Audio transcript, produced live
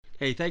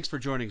Hey, thanks for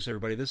joining us,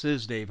 everybody. This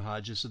is Dave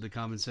Hodges of the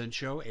Common Sense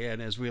Show,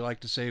 and as we like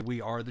to say, we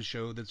are the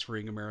show that's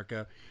freeing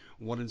America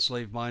one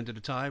enslaved mind at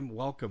a time.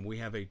 Welcome. We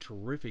have a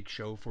terrific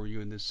show for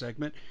you in this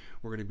segment.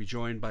 We're going to be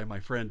joined by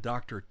my friend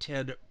Dr.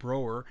 Ted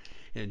Broer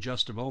in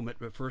just a moment,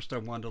 but first I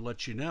wanted to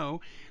let you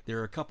know there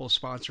are a couple of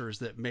sponsors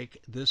that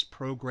make this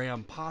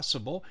program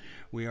possible.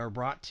 We are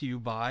brought to you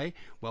by,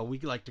 well, we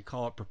like to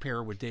call it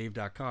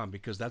preparewithdave.com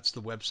because that's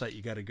the website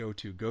you got to go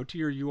to. Go to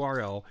your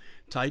URL,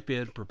 type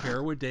in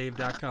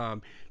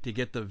preparewithdave.com to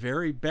get the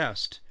very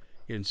best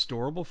in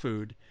storable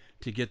food,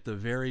 to get the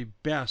very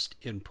best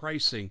in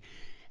pricing.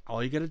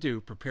 All you got to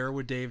do,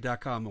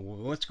 preparewithdave.com, and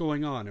what's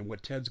going on and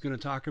what Ted's going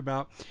to talk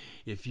about.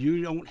 If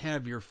you don't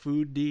have your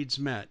food needs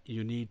met,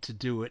 you need to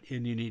do it,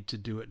 and you need to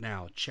do it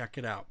now. Check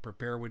it out,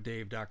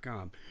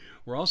 preparewithdave.com.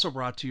 We're also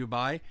brought to you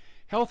by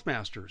Health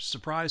Masters.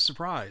 Surprise,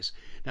 surprise.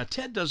 Now,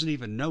 Ted doesn't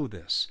even know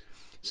this,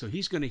 so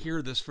he's going to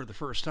hear this for the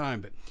first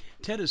time. But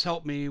Ted has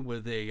helped me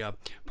with a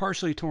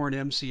partially torn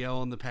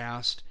MCL in the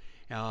past,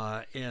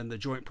 and the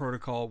joint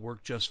protocol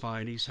worked just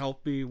fine. He's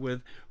helped me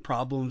with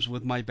problems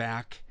with my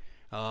back.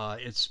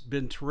 It's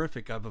been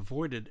terrific. I've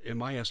avoided, in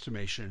my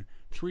estimation,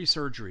 3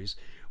 surgeries.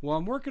 Well,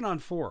 I'm working on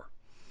 4.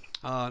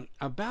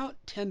 About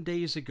 10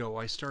 days ago,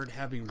 I started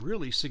having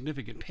really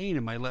significant pain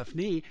in my left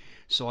knee,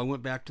 so I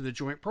went back to the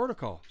joint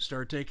protocol.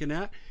 Started taking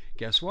that.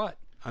 Guess what?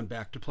 I'm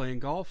back to playing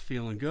golf,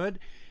 feeling good.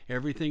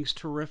 Everything's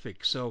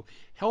terrific. So,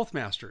 Health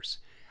Masters.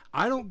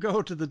 I don't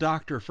go to the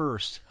doctor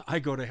first. I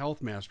go to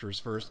Health Masters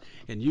first,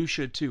 and you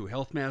should too.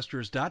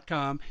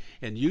 Healthmasters.com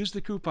and use the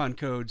coupon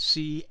code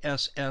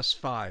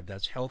CSS5.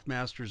 That's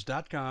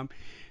healthmasters.com,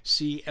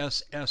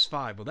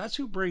 CSS5. Well, that's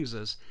who brings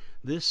us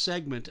this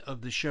segment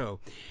of the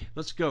show.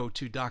 Let's go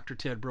to Dr.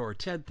 Ted Broer.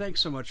 Ted,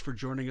 thanks so much for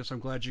joining us. I'm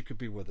glad you could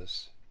be with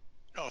us.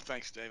 Oh,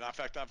 thanks, Dave. In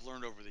fact, I've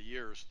learned over the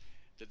years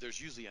that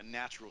there's usually a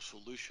natural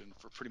solution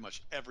for pretty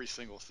much every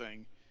single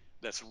thing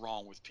that's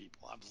wrong with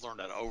people. I've learned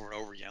that over and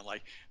over again.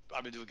 Like,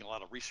 I've been doing a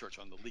lot of research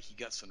on the leaky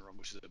gut syndrome,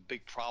 which is a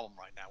big problem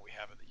right now we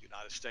have in the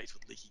United States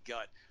with leaky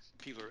gut.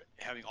 People are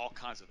having all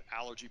kinds of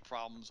allergy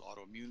problems,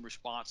 autoimmune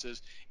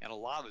responses, and a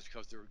lot of it's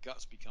because their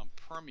guts become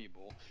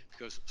permeable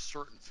because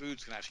certain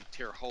foods can actually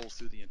tear holes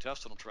through the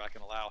intestinal tract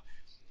and allow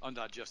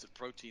undigested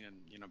protein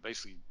and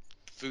basically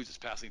foods that's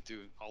passing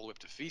through all the way up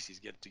to feces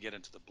get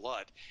into the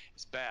blood.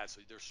 It's bad.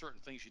 So there's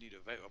certain things you need to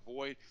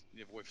avoid.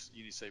 You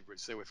need to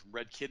stay away from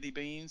red kidney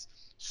beans,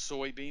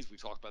 soybeans. We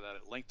talked about that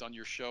at length on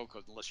your show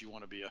because unless you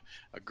want to be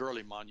a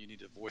girly man, you need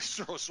to avoid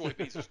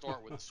soybeans to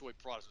start with, the soy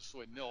products, the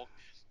soy milk.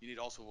 You need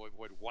to also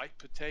avoid white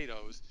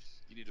potatoes.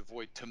 You need to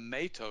avoid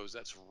tomatoes.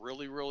 That's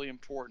really, really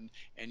important.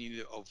 And you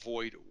need to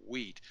avoid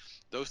wheat.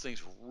 Those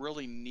things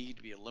really need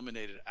to be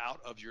eliminated out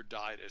of your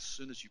diet as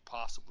soon as you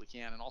possibly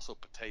can, and also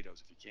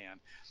potatoes if you can,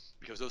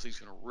 because those things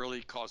are going to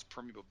really cause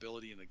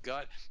permeability in the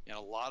gut. And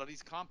a lot of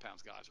these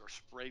compounds, guys, are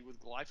sprayed with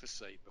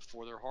glyphosate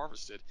before they're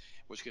harvested,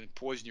 which can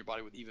poison your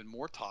body with even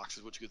more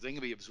toxins, which could then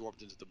be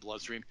absorbed into the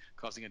bloodstream,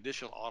 causing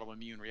additional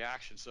autoimmune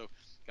reactions. So,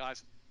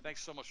 guys,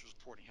 thanks so much for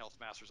supporting Health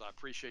Masters. I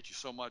appreciate you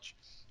so much.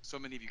 So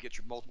many of you get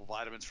your multiple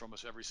vitamins from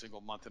us every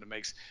single month, and it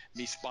makes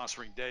me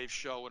sponsoring Dave's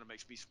show, and it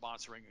makes me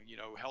sponsoring,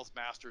 Health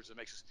Masters.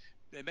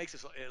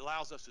 It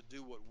allows us to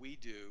do what we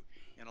do,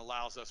 and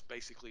allows us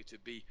basically to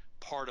be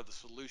part of the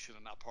solution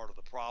and not part of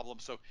the problem.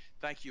 So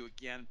thank you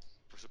again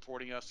for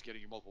supporting us,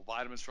 getting your multiple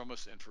vitamins from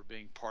us, and for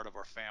being part of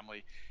our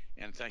family.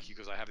 And thank you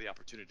because I have the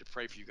opportunity to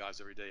pray for you guys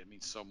every day. It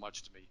means so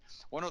much to me.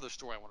 One other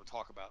story I want to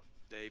talk about,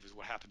 Dave, is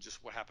what happened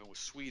with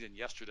Sweden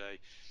yesterday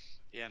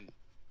in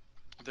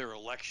their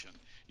election.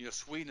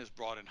 Sweden has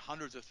brought in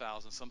hundreds of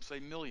thousands, some say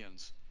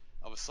millions,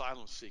 of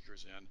asylum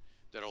seekers in.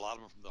 That a lot of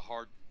them from the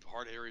hard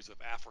areas of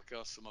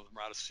Africa, some of them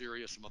are out of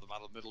Syria, some of them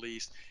out of the Middle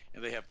East,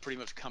 and they have pretty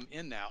much come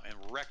in now and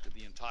wrecked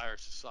the entire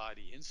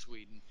society in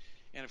Sweden.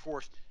 And of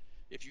course,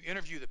 if you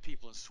interview the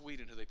people in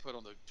Sweden who they put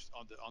on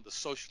the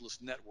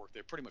socialist network,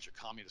 they're pretty much a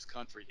communist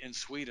country in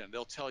Sweden.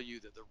 They'll tell you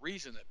that the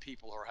reason that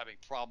people are having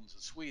problems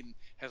in Sweden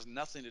has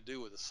nothing to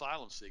do with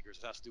asylum seekers.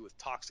 It has to do with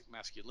toxic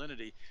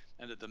masculinity,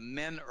 and that the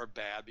men are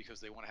bad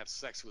because they want to have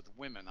sex with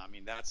women. I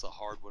mean, that's a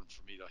hard one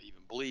for me to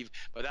even believe,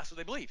 but that's what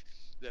they believe,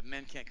 that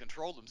men can't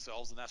control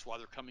themselves, and that's why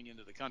they're coming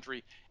into the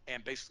country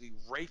and basically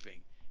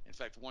raping. In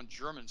fact, one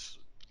German,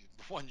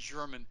 one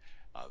German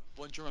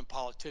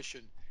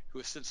politician who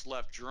has since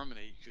left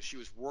Germany because she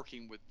was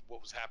working with what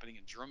was happening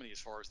in Germany as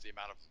far as the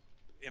amount of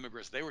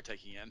immigrants they were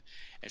taking in,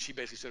 and she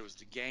basically said it was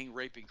the gang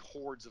raping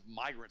hordes of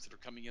migrants that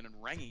are coming in and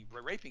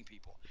raping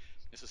people.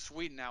 And so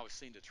Sweden now is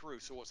seeing the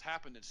truth. So what's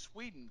happened in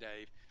Sweden,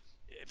 Dave?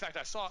 In fact,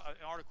 I saw an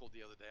article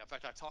the other day. In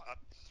fact,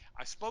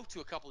 I spoke to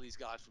a couple of these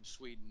guys from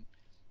Sweden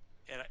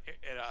at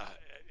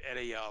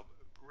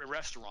a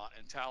restaurant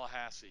in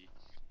Tallahassee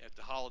at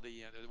the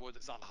Holiday Inn. Well,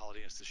 it's not the Holiday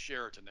Inn; it's the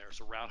Sheraton there.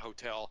 It's a round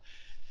hotel.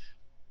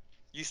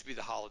 Used to be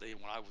the Holiday Inn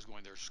when I was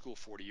going there to school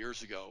 40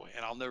 years ago,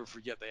 and I'll never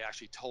forget. They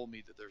actually told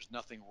me that there's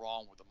nothing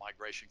wrong with the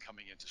migration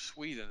coming into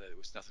Sweden; that it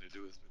was nothing to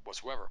do with it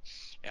whatsoever.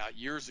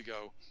 Years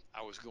ago,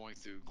 I was going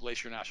through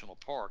Glacier National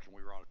Park, and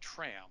we were on a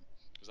tram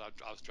because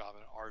I was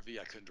driving an RV.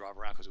 I couldn't drive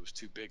around because it was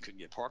too big, couldn't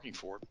get parking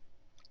for it.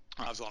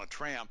 I was on a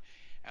tram,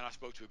 and I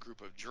spoke to a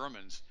group of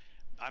Germans.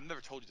 I've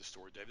never told you this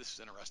story, Dave. This is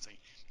interesting.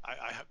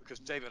 Because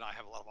David and I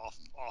have a lot of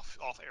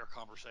off air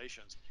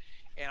conversations,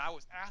 and I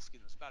was asking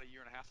them, it's about a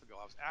year and a half ago.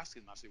 I was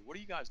asking them. I said, "What are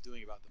you guys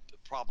doing about the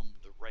problem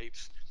with the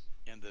rapes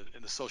and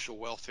the social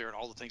welfare and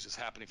all the things that's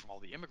happening from all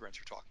the immigrants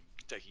you're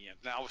taking in?"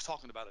 Now I was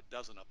talking about a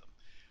dozen of them,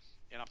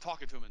 and I'm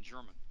talking to them in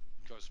German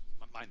because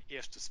mein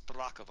erste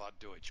Sprache war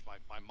Deutsch.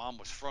 My mom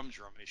was from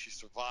Germany. She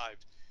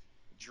survived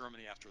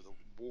Germany after the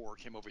war,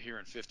 came over here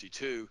in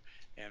 52,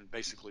 and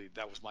basically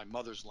that was my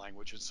mother's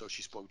language, and so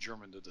she spoke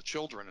German to the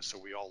children, and so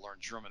we all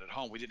learned German at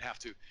home. We didn't have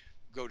to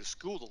go to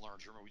school to learn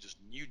German, we just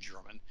knew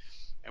German.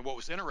 And what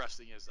was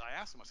interesting is I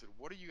asked them, I said,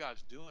 "What are you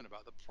guys doing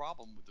about the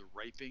problem with the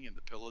raping and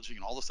the pillaging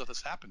and all the stuff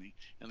that's happening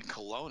in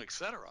Cologne,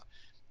 etc.?"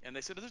 And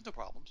they said, "There's no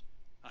problems."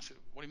 I said,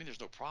 "What do you mean there's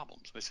no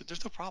problems?" They said,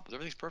 "There's no problems.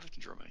 Everything's perfect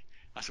in Germany."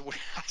 I said,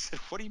 I said,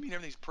 "What do you mean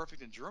everything's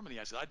perfect in Germany?"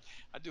 I said,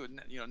 I do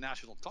a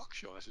national talk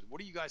show. I said,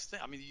 "What do you guys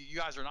think? I mean, you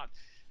guys are not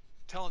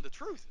telling the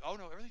truth. Oh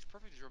no, everything's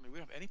perfect in Germany. We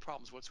don't have any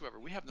problems whatsoever.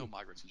 We have no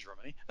migrants in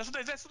Germany." That's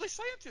what they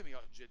saying to me,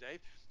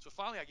 Dave. So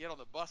finally, I get on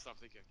the bus and I'm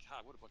thinking,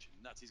 God, what a bunch of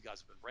nuts. These guys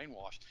have been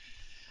brainwashed.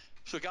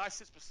 So a guy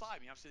sits beside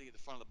me. I'm sitting at the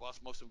front of the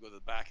bus. Most of them go to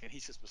the back, and he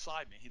sits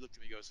beside me. He looked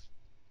at me and goes,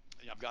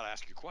 "I've got to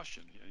ask you a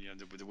question."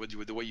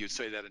 The way you'd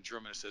say that in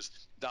German, it says,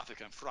 "Darf ich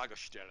eine Frage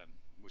stellen?"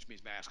 which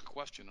means, "May I ask a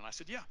question?" And I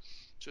said, "Yeah."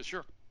 He said,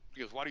 "Sure."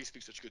 He goes, "Why do you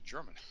speak such good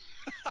German?"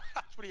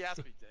 That's what he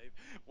asked me, Dave.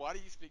 "Why do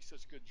you speak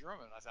such good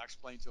German?" And I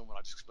explained to him what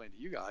I just explained to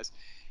you guys.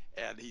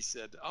 And he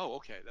said, "Oh,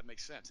 okay, that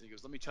makes sense." And he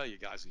goes, "Let me tell you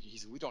guys." He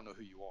said, "We don't know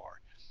who you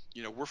are.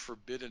 We're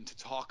forbidden to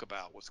talk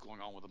about what's going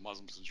on with the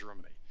Muslims in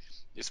Germany.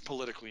 It's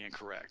politically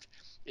incorrect.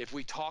 If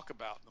we talk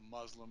about the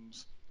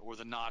Muslims or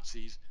the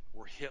Nazis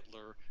or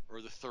Hitler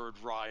or the Third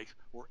Reich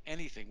or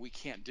anything, we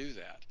can't do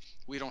that.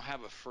 We don't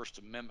have a First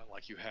Amendment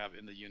like you have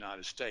in the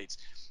United States.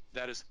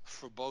 That is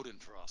forbidden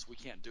for us. We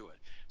can't do it.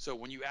 So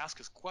when you ask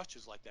us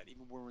questions like that,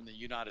 even when we're in the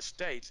United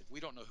States, if we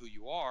don't know who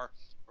you are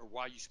or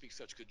why you speak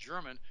such good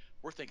German,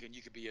 we're thinking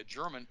you could be a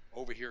German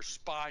over here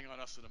spying on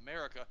us in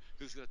America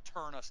who's going to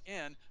turn us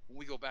in when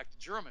we go back to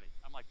Germany."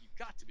 I'm like, "You've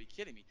got to be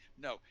kidding me."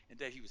 No. And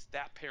Dave, he was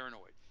that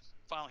paranoid.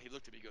 Finally, he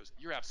looked at me and goes,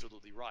 "You're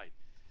absolutely right.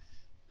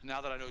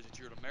 Now that I know that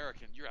you're an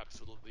American, you're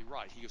absolutely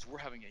right." He goes, "We're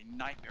having a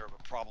nightmare of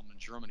a problem in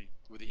Germany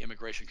with the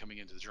immigration coming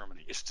into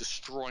Germany. It's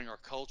destroying our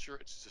culture.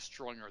 It's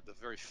destroying the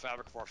very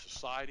fabric of our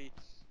society."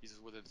 He says,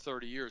 "Within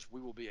 30 years,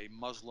 we will be a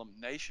Muslim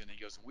nation." He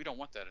goes, "We don't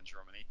want that in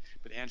Germany."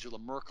 But Angela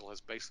Merkel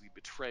has basically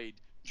betrayed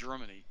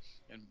Germany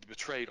and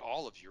betrayed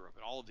all of Europe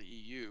and all of the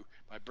EU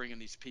by bringing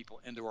these people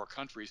into our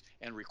countries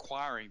and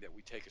requiring that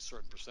we take a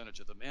certain percentage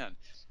of them in.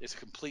 It's a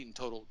complete and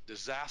total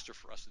disaster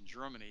for us in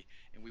Germany,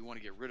 and we want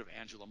to get rid of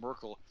Angela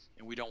Merkel,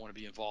 and we don't want to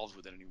be involved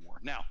with it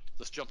anymore. Now,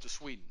 let's jump to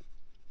Sweden.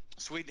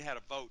 Sweden had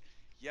a vote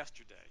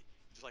yesterday,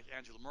 just like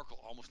Angela Merkel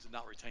almost did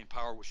not retain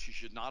power, which she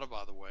should not have,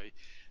 by the way.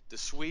 The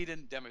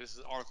Sweden Democrats, this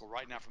is an article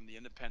right now from The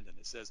Independent.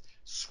 It says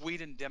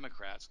Sweden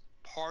Democrats,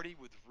 party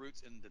with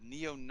roots in the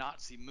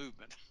neo-Nazi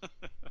movement,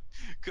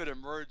 could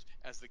emerge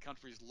as the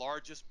country's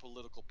largest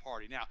political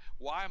party. Now,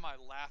 why am I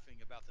laughing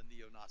about the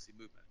neo-Nazi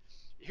movement?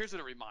 Here's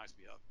what it reminds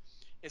me of.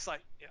 It's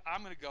like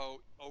I'm going to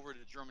go over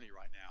to Germany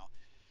right now,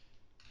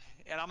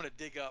 and I'm going to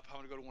dig up. I'm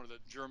going to go to one of the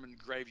German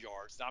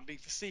graveyards. Now I'm being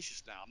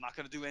facetious. Now I'm not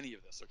going to do any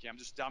of this. Okay,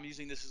 I'm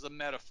using this as a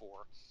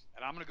metaphor,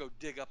 and I'm going to go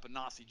dig up a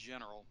Nazi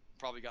general.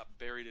 Probably got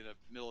buried in a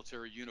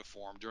military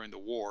uniform during the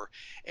war,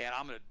 and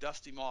I'm going to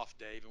dust him off,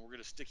 Dave, and we're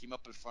going to stick him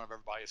up in front of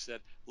everybody and said,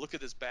 "Look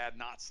at this bad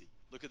Nazi.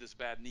 Look at this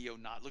bad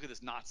neo-Nazi. Look at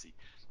this Nazi.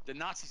 The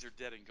Nazis are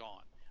dead and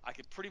gone." I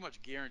can pretty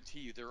much guarantee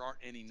you there aren't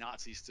any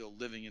Nazis still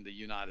living in the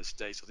United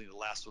States. I think the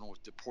last one was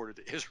deported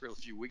to Israel a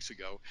few weeks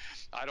ago.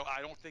 I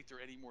don't think there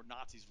are any more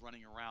Nazis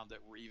running around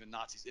that were even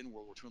Nazis in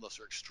World War II, unless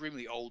they're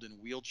extremely old in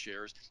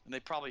wheelchairs, and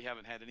they probably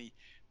haven't had any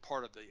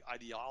part of the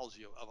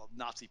ideology of a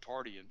Nazi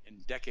party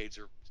in decades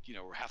or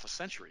half a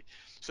century.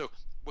 So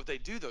what they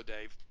do though,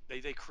 Dave,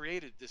 they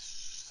created this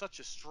such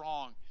a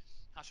strong,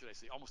 how should I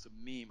say, almost a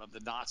meme of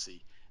the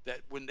Nazi, that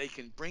when they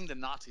can bring the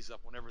Nazis up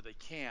whenever they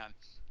can,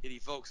 it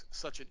evokes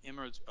such an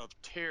image of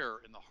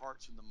terror in the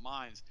hearts and the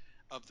minds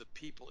of the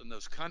people in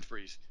those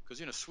countries,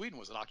 because Sweden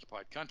was an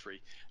occupied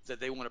country,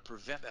 that they want to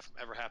prevent that from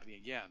ever happening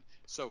again.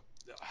 So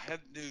the head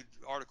new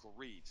article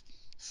reads,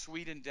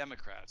 Sweden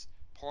Democrats,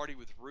 party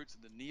with roots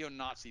in the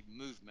neo-Nazi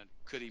movement,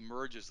 could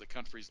emerge as the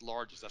country's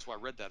largest. That's why I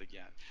read that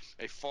again.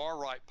 A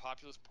far-right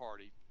populist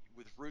party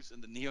with roots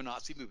in the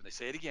neo-Nazi movement, they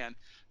say it again,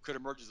 could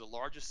emerge as the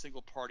largest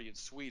single party in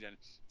Sweden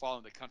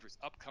following the country's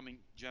upcoming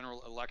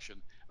general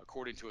election,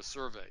 according to a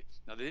survey.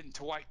 Now, they didn't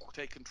quite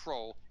take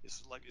control.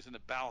 It's in the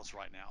balance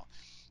right now.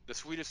 The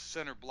Swedish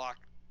center bloc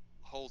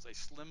holds a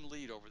slim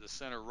lead over the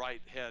center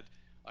right head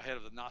ahead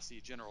of the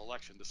Nazi general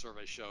election, the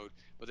survey showed,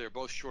 but they are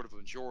both short of a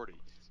majority.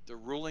 The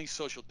ruling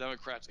Social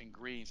Democrats and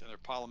Greens and their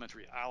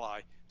parliamentary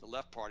ally, the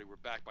Left Party, were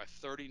backed by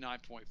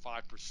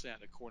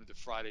 39.5%, according to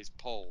Friday's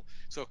poll.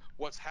 So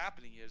what's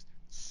happening is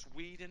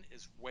Sweden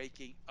is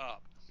waking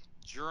up.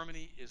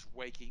 Germany is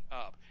waking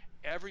up.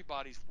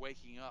 Everybody's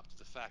waking up to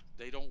the fact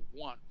that they don't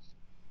want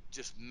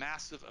just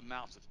massive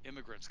amounts of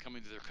immigrants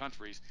coming to their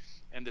countries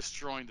and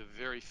destroying the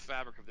very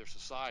fabric of their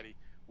society,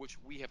 which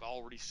we have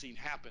already seen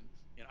happen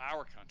in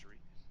our country.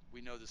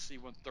 We know the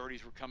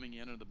C-130s were coming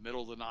in the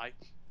middle of the night,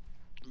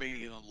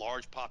 bringing in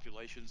large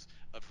populations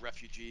of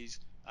refugees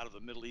out of the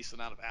Middle East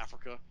and out of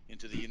Africa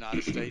into the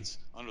United States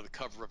under the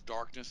cover of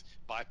darkness,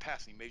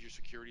 bypassing major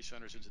security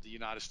centers into the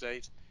United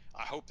States.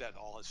 I hope that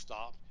all has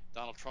stopped.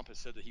 Donald Trump has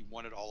said that he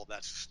wanted all of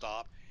that to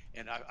stop.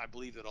 And I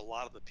believe that a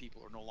lot of the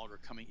people are no longer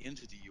coming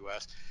into the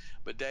U.S.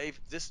 But Dave,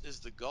 this is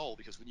the goal,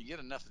 because when you get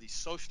enough of these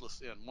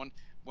socialists in,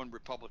 one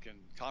Republican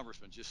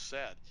congressman just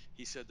said,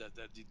 he said that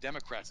the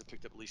Democrats have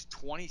picked up at least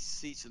 20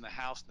 seats in the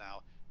House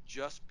now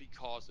just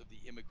because of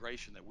the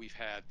immigration that we've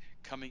had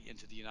coming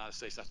into the United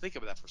States. Now, think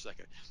about that for a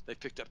second. They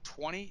picked up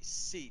 20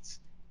 seats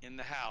in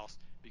the House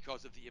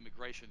because of the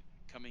immigration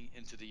coming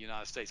into the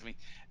United States. I mean,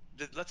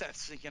 let that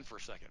sink in for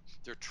a second.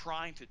 They're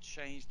trying to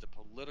change the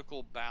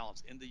political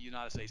balance in the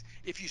United States.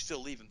 If you still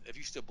believe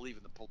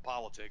in the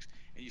politics,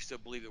 and you still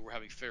believe that we're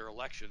having fair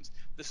elections,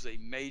 this is a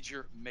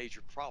major,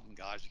 major problem,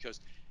 guys, because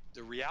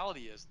the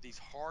reality is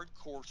these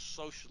hardcore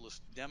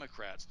socialist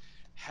Democrats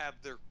have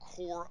their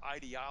core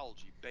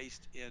ideology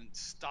based in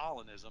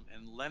Stalinism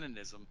and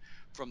Leninism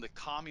from the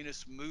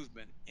communist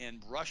movement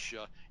in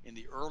Russia in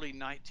the early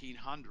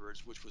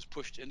 1900s, which was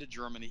pushed into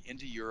Germany,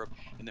 into Europe,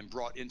 and then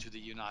brought into the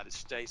United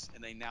States.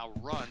 And they now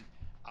run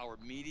our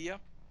media.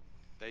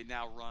 They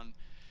now run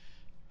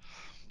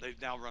they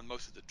now run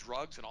most of the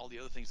drugs and all the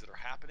other things that are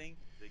happening.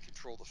 They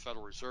control the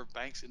Federal Reserve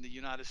banks in the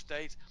United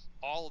States.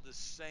 All of the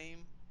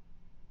same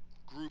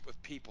group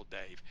of people,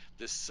 Dave,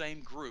 this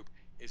same group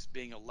is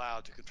being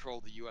allowed to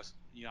control the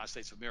United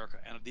States of America.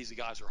 And these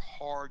guys are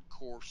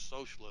hardcore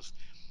socialists.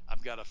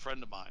 I've got a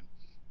friend of mine,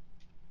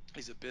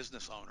 he's a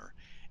business owner,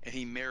 and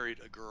he married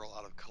a girl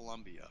out of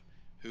Colombia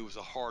who was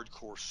a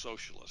hardcore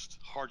socialist.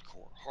 Hard.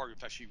 In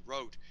fact, she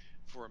wrote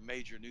for a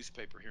major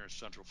newspaper here in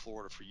Central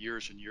Florida for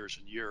years and years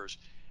and years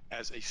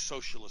as a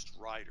socialist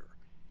writer.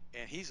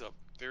 And he's a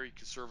very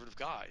conservative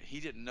guy. He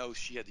didn't know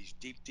she had these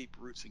deep, deep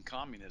roots in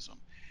communism.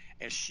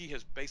 And she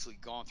has basically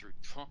gone through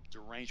Trump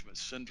derangement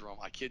syndrome.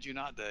 I kid you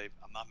not, Dave.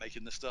 I'm not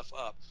making this stuff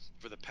up.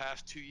 For the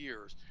past 2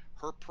 years,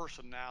 her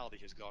personality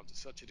has gone to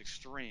such an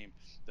extreme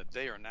that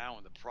they are now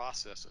in the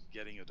process of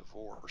getting a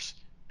divorce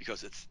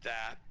because it's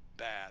that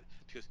bad,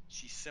 because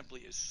she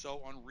simply is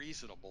so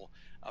unreasonable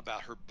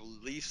about her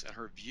beliefs and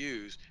her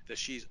views that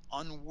she's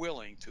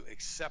unwilling to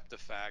accept the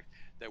fact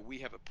that we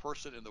have a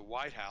person in the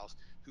White House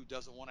who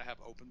doesn't want to have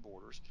open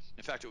borders.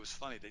 In fact, it was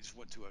funny. They just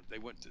went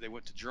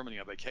to Germany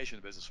on vacation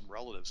to visit some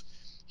relatives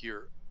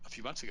here a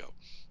few months ago.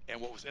 And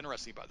what was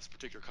interesting about this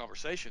particular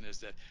conversation is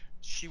that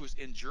she was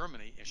in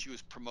Germany and she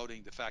was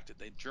promoting the fact that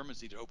the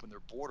Germans need to open their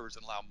borders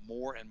and allow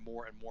more and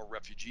more and more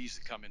refugees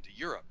to come into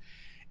Europe.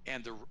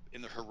 And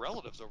her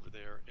relatives over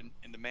there,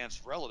 and the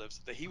man's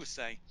relatives, that he was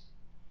saying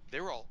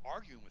they were all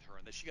arguing with her,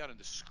 and that she got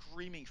into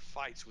screaming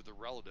fights with the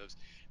relatives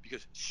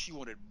because she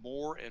wanted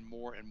more and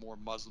more and more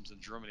Muslims in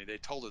Germany. They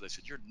told her, they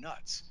said, "You're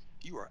nuts.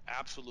 You are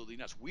absolutely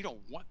nuts. We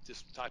don't want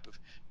this type of,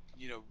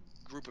 you know,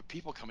 group of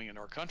people coming into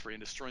our country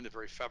and destroying the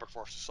very fabric of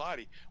our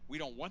society. We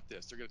don't want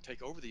this. They're going to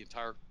take over the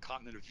entire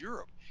continent of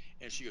Europe."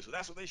 And she goes, "Well,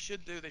 that's what they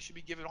should do. They should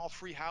be given all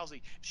free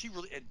housing." She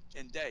really,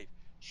 and Dave,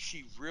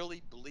 she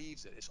really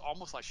believes it. It's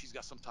almost like she's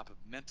got some type of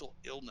mental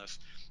illness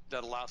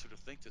that allows her to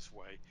think this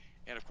way.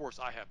 And of course,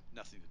 I have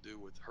nothing to do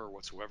with her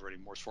whatsoever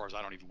anymore. As far as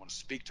I don't even want to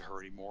speak to her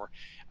anymore.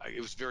 It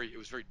was very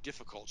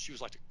difficult. She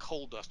was like the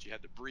coal dust you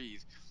had to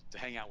breathe to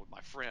hang out with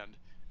my friend,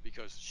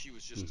 because she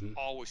was just Hmm.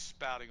 always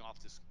spouting off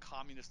this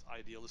communist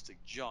idealistic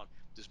junk,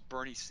 this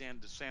Bernie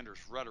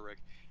Sanders rhetoric.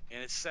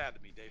 And it's sad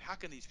to me, Dave. How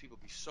can these people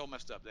be so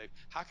messed up, Dave?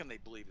 How can they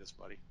believe this,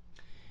 buddy?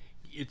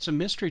 It's a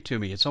mystery to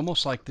me. It's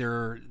almost like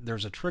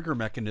there's a trigger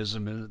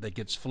mechanism that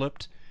gets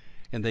flipped,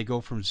 and they go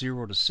from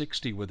 0 to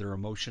 60 with their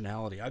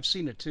emotionality. I've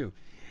seen it too.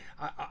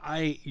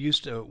 I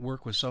used to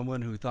work with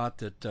someone who thought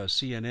that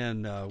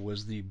CNN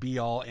was the be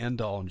all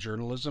end all in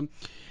journalism,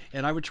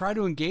 and I would try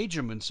to engage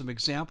him in some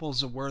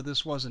examples of where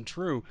this wasn't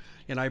true.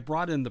 And I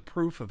brought in the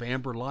proof of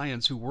Amber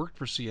Lyons, who worked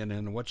for CNN,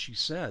 and what she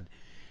said.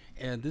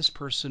 And this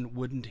person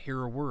wouldn't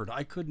hear a word.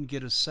 I couldn't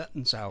get a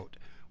sentence out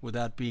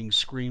without being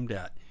screamed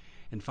at.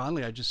 And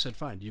finally, I just said,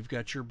 "Fine, you've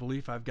got your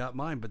belief, I've got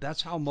mine." But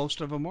that's how most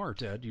of them are,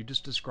 Ted. You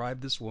just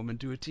described this woman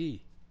to a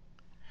T.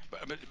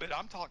 But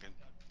I'm talking,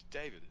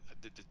 David.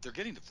 They're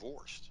getting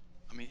divorced.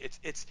 I mean,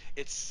 it's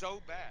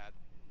so bad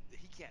that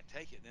he can't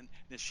take it. And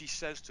then she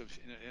says to him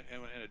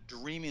in a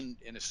dreaming,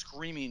 in a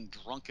screaming,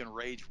 drunken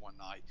rage one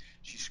night,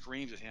 she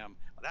screams at him,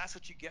 "That's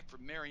what you get for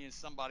marrying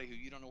somebody who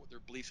you don't know what their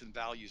beliefs and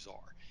values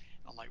are."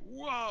 And I'm like,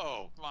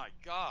 "Whoa, my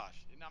gosh!"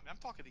 And I'm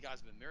talking to guys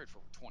who've been married for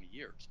over 20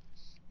 years.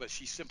 But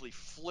she simply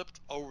flipped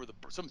over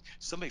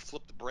somebody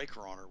flipped the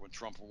breaker on her when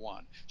Trump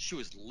won. She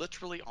was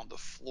literally on the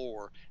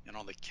floor and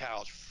on the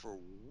couch for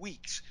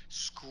weeks,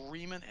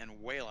 screaming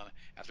and wailing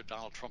after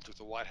Donald Trump took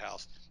the White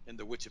House and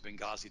the witch of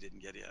Benghazi didn't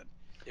get in.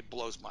 It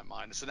blows my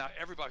mind. And so now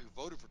everybody who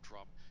voted for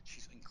Trump,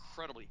 she's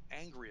incredibly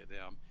angry at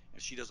them,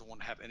 and she doesn't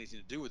want to have anything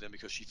to do with them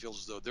because she feels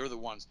as though they're the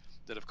ones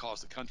that have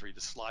caused the country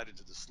to slide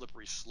into the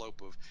slippery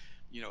slope of,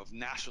 of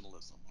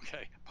nationalism.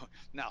 Okay,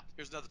 now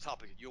here's another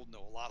topic that you'll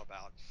know a lot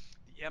about.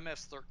 The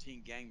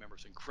MS-13 gang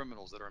members and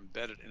criminals that are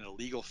embedded in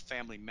illegal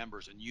family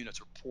members and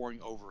units are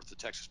pouring over the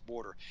Texas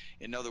border.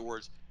 In other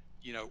words,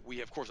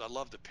 we, of course, I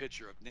love the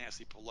picture of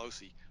Nancy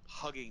Pelosi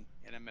hugging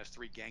an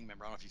MS-3 gang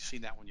member. I don't know if you've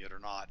seen that one yet or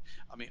not.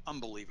 I mean,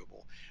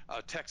 unbelievable.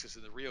 Texas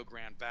in the Rio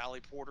Grande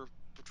Valley Border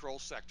Patrol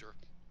sector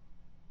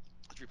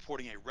is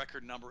reporting a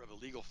record number of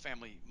illegal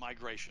family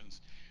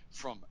migrations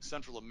from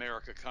Central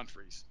America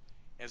countries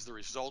as the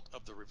result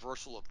of the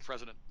reversal of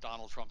President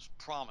Donald Trump's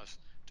promise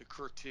to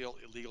curtail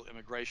illegal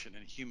immigration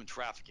and human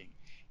trafficking.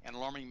 An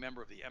alarming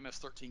member of the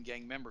MS-13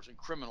 gang members and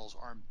criminals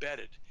are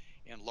embedded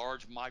in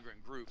large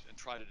migrant groups and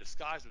try to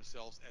disguise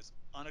themselves as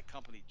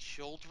unaccompanied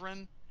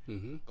children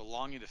Mm-hmm.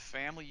 belonging to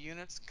family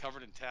units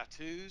covered in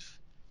tattoos.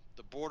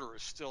 The border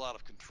is still out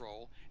of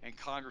control, and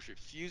Congress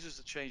refuses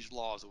to change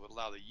laws that would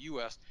allow the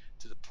U.S.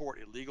 to deport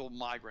illegal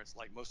migrants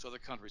like most other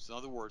countries. In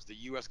other words, the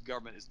U.S.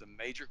 government is the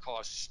major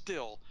cause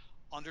still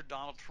under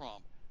Donald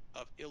Trump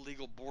of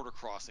illegal border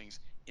crossings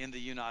in the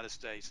United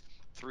States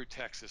through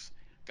Texas.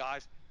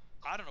 Guys,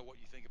 I don't know what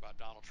you think about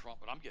Donald Trump,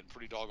 but I'm getting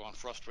pretty doggone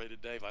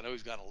frustrated, Dave. I know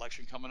he's got an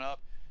election coming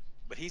up,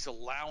 but he's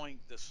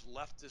allowing this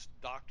leftist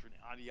doctrine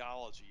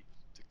ideology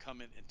to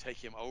come in and take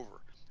him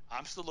over.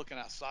 I'm still looking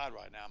outside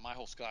right now. My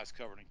whole sky's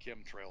covered in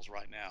chemtrails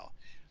right now.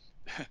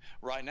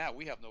 Right now,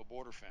 we have no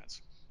border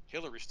fence.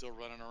 Hillary's still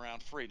running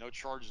around free. No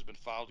charges have been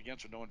filed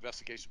against her. No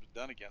investigation has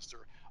been done against her.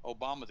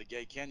 Obama, the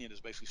gay Kenyan,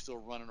 is basically still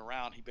running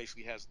around. He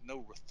basically has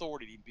no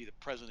authority to be the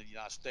president of the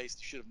United States.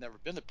 He should have never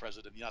been the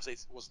president of the United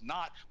States.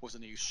 Was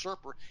an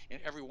usurper,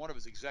 and every one of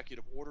his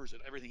executive orders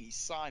and everything he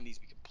signed needs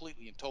to be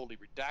completely and totally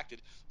redacted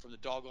from the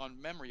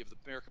doggone memory of the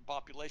American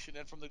population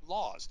and from the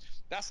laws.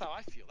 That's how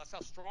I feel. That's how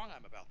strong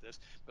I'm about this.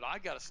 But I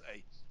got to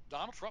say,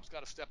 Donald Trump's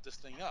got to step this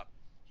thing up.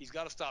 He's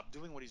got to stop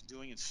doing what he's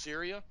doing in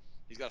Syria.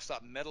 He's got to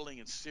stop meddling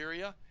in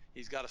Syria.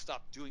 He's got to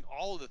stop doing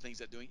all of the things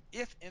that doing,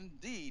 if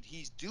indeed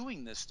he's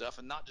doing this stuff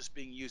and not just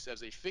being used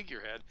as a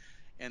figurehead.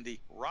 And the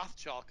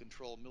Rothschild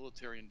controlled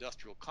military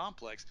industrial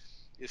complex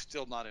is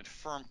still not in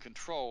firm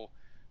control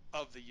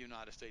of the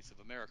United States of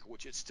America,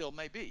 which it still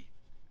may be.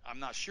 I'm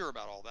not sure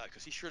about all that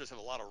because he sure does have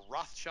a lot of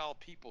Rothschild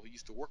people who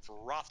used to work for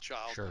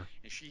Rothschild, Sure.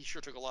 and she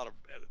sure took a lot of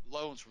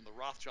loans from the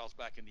Rothschilds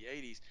back in the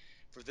 80s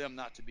for them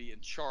not to be in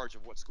charge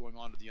of what's going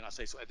on in the United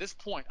States. So at this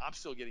point, I'm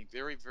still getting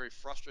very, very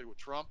frustrated with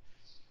Trump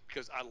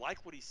because I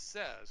like what he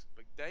says,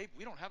 but Dave,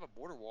 we don't have a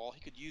border wall.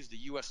 He could use the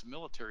U.S.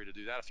 military to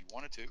do that if he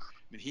wanted to. I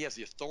mean, he has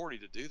the authority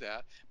to do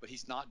that, but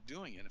he's not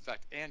doing it. In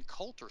fact, Ann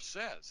Coulter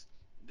says,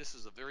 this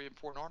is a very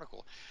important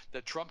article,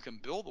 that Trump can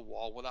build the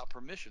wall without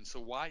permission. So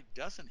why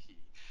doesn't he?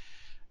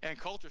 And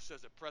Coulter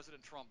says that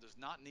President Trump does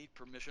not need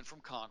permission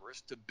from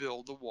Congress to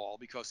build the wall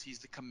because he's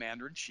the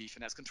commander in chief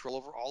and has control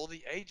over all of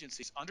the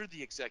agencies under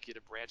the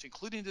executive branch,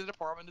 including the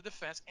Department of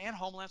Defense and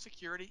Homeland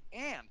Security,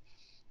 and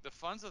the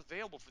funds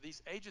available for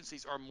these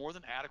agencies are more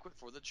than adequate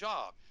for the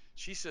job.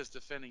 She says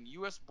defending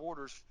U.S.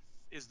 borders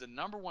is the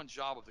number one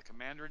job of the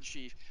commander in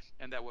chief,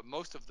 and that what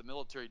most of the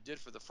military did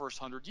for the first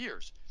 100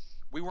 years.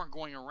 We weren't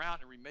going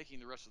around and remaking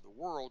the rest of the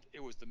world.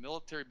 It was the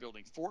military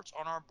building forts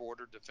on our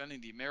border, defending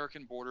the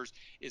American borders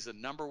is the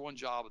number one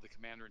job of the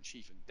commander in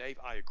chief. And Dave,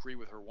 I agree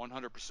with her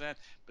 100%.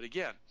 But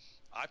again,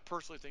 I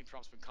personally think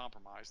Trump's been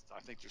compromised. I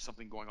think there's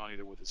something going on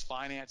either with his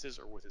finances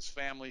or with his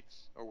family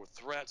or with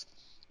threats,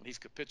 and he's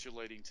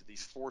capitulating to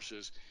these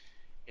forces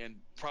and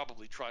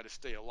probably try to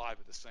stay alive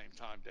at the same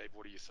time. Dave,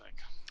 what do you think?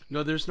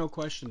 No, there's no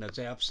question that's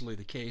absolutely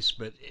the case.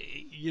 But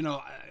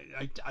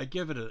I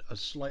give it a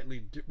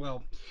slightly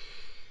well.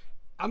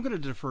 I'm going to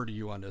defer to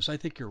you on this. I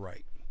think you're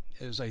right.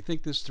 As I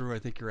think this through, I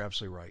think you're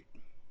absolutely right.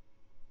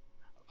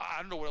 I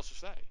don't know what else to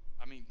say.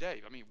 I mean,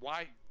 Dave, I mean,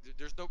 why?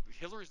 There's no,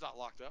 Hillary's not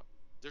locked up.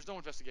 There's no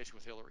investigation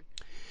with Hillary.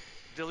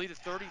 Deleted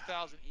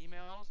 30,000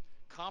 emails,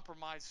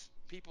 compromised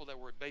people that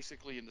were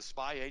basically in the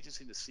spy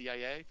agency, the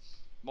CIA.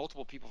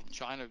 Multiple people from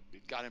China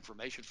got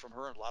information from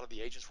her, and a lot of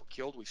the agents were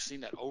killed. We've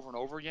seen that over and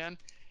over again.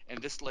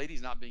 And this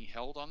lady's not being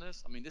held on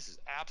this. I mean, this is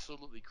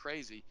absolutely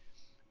crazy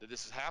that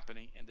this is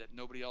happening and that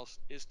nobody else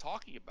is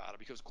talking about it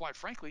because, quite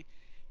frankly,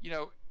 you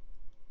know,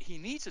 he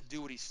needs to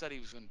do what he said he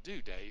was going to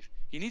do, Dave.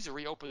 He needs to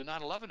reopen the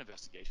 9/11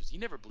 investigations. He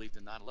never believed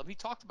in 9/11. He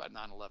talked about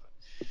 9/11.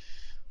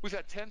 We've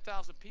had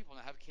 10,000 people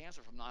that have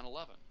cancer from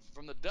 9/11,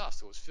 from the dust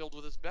that was filled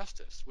with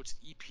asbestos, which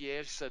the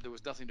EPA said there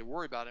was nothing to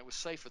worry about. And it was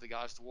safe for the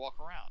guys to walk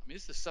around. I mean,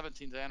 this is the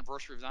 17th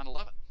anniversary of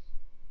 9/11.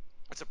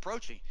 It's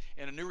approaching,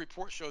 and a new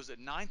report shows that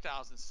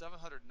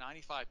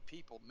 9,795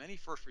 people, many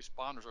first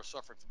responders, are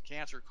suffering from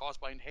cancer caused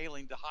by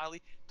inhaling the highly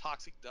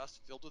toxic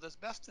dust filled with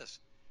asbestos.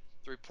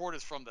 The report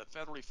is from the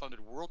federally funded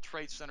World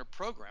Trade Center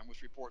program,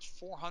 which reports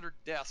 400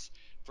 deaths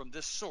from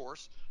this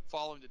source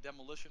following the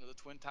demolition of the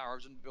Twin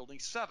Towers in Building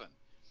 7.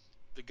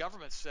 The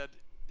government said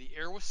the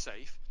air was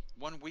safe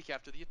 1 week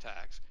after the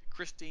attacks.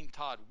 Christine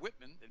Todd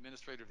Whitman,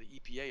 administrator of the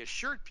EPA,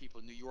 assured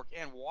people in New York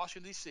and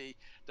Washington, D.C.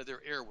 that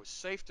their air was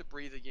safe to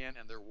breathe again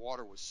and their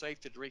water was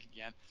safe to drink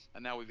again.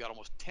 And now we've got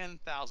almost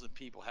 10,000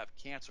 people have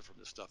cancer from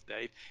this stuff,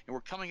 Dave. And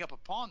we're coming up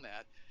upon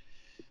that.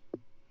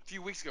 A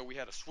few weeks ago, we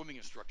had a swimming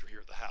instructor here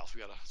at the house.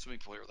 We had a swimming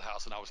pool here at the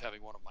house, and I was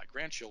having one of my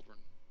grandchildren.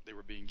 They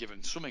were being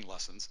given swimming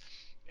lessons.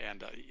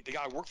 And the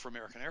guy worked for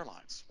American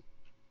Airlines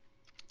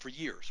for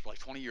years, for like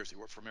 20 years. He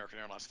worked for American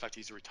Airlines. In fact,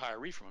 he's a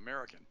retiree from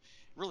American.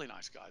 Really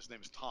nice guy. His name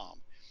is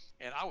Tom.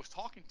 And I was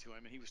talking to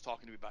him, and he was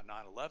talking to me about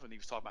 9/11. He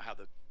was talking about how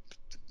the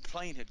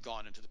plane had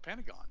gone into the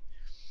Pentagon.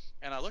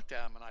 And I looked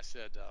at him and I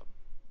said, "Do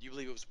you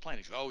believe it was a plane?"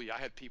 He said, "Oh yeah, I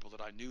had people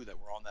that I knew that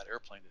were on that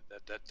airplane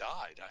that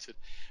died." I said,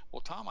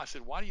 "Well, Tom," I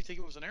said, "why do you think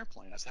it was an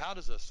airplane?" I said, "How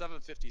does a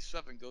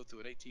 757 go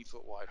through an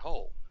 18-foot wide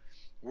hole?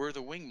 Where are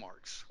the wing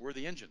marks? Where are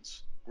the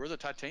engines? Where are the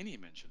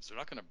titanium engines? They're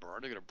not going to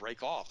burn. They're going to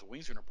break off. The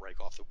wings are going to break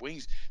off. The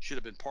wings should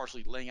have been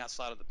partially laying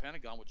outside of the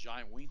Pentagon with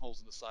giant wing holes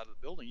in the side of the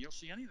building. You don't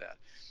see any of that."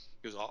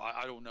 He goes,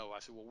 "I don't know." I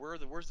said, "Well,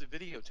 where's the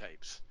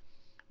videotapes?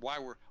 Why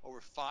were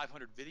over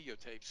 500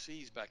 videotapes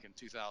seized back in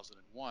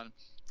 2001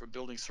 from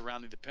buildings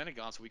surrounding the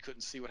Pentagon so we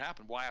couldn't see what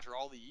happened? Why, after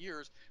all the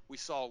years, we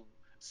saw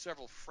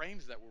several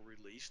frames that were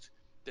released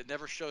that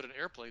never showed an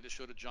airplane, that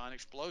showed a giant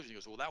explosion?" He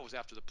goes, "Well, that was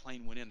after the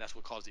plane went in. That's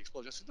what caused the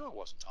explosion." I said, "No, it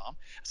wasn't, Tom."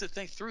 I said,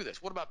 "Think through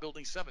this. What about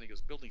Building 7? He goes,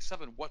 "Building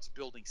 7? What's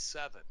Building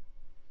 7?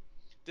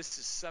 This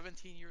is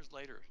 17 years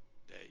later,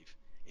 Dave."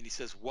 And he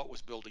says, "What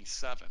was Building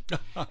 7?"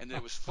 And then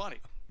it was funny.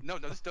 No,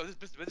 no, this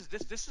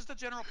is the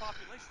general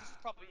population. This is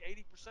probably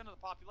 80% of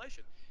the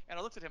population. And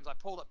I looked at him as I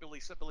pulled up Billy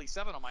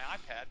 7 on my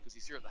iPad because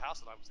he's here at the house,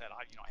 and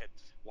I had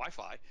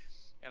Wi-Fi.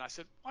 And I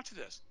said, "Watch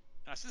this."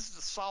 And I said, "This is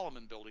the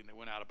Solomon building that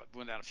went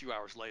out a few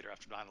hours later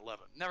after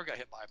 9/11. Never got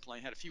hit by a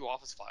plane. Had a few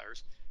office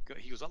fires."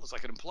 He goes, "That looks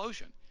like an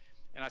implosion."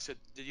 And I said,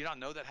 "Did you not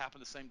know that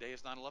happened the same day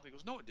as 9/11?" He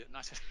goes, "No, it didn't."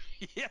 I said,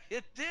 "Yeah,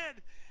 it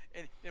did."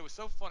 And it was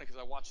so funny because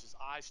I watched his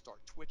eyes start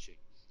twitching.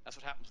 That's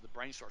what happens when the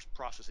brain starts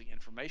processing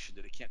information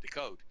that it can't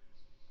decode.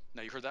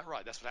 Now, you heard that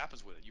right. That's what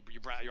happens with it.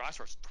 Your eye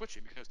starts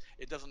twitching because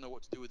it doesn't know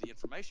what to do with the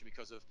information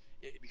because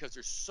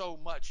there's so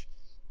much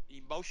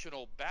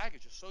emotional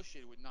baggage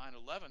associated with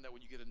 9/11 that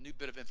when you get a new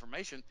bit of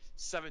information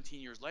 17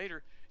 years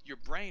later, your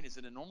brain is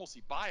in a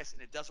normalcy bias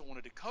and it doesn't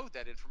want to decode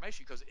that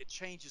information because it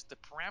changes the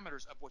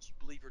parameters of what you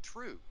believe are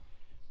true.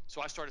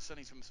 So I started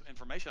sending some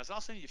information. I said,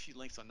 "I'll send you a few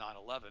links on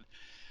 9/11."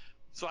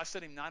 So I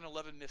sent him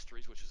 9/11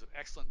 Mysteries, which is an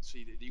excellent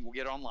CD that you will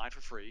get online for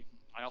free.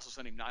 I also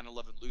sent him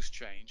 9/11 Loose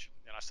Change,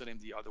 and I sent him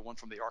the other one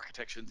from the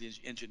architects and the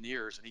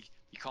engineers. And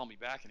he called me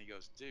back and he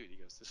goes, "Dude," he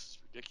goes, "this is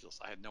ridiculous.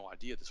 I had no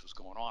idea this was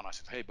going on." I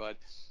said, "Hey, bud,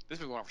 this has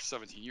been going on for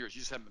 17 years. You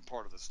just haven't been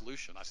part of the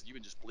solution." I said, "You've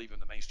been just believing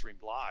the mainstream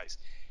lies."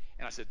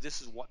 And I said, "This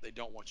is what they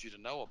don't want you to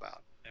know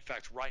about." In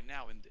fact, right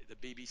now in the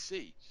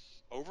BBC,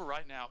 over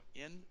right now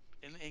in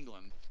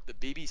England, the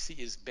BBC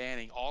is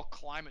banning all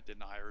climate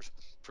deniers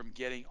from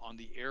getting on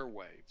the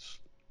airwaves.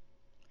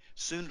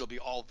 Soon it'll be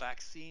all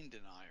vaccine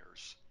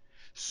deniers.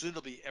 Soon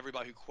it'll be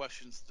everybody who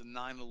questions the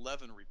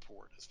 9/11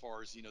 report, as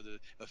far as the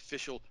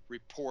official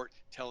report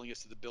telling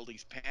us that the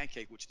building's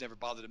pancake, which never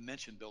bothered to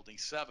mention Building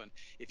 7.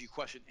 If you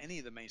question any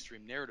of the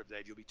mainstream narrative,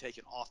 Dave, you'll be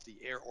taken off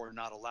the air or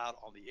not allowed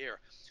on the air.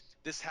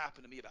 This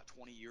happened to me about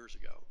 20 years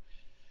ago.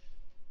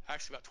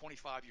 Actually, about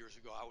 25 years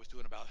ago, I was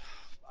doing about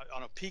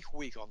on a peak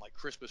week on like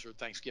Christmas or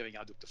Thanksgiving.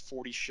 I do up to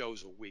 40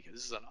 shows a week. And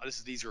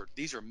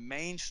these are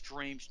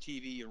mainstream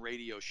TV and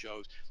radio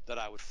shows that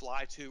I would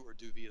fly to or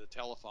do via the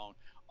telephone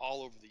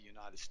all over the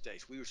United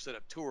States. We would set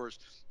up tours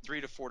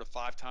 3 to 4 to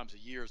 5 times a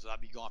year, so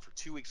I'd be gone for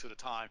 2 weeks at a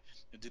time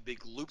and do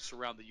big loops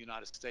around the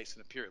United States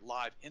and appear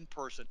live in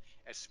person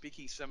at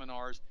speaking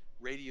seminars,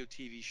 radio,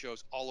 TV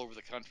shows all over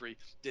the country.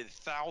 Did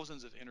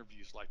thousands of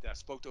interviews like that.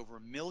 Spoke to over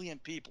 1 million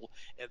people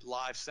at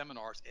live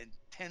seminars and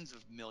tens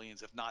of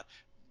millions, if not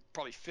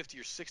probably 50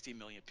 or 60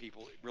 million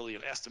people, really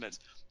in estimates,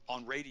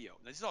 on radio.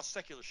 Now, this is all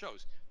secular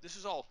shows. This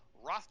is all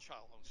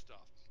Rothschild owned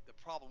stuff. The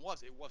problem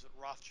was it wasn't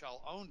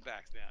Rothschild owned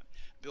back then.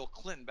 Bill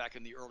Clinton, back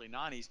in the early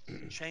 90s,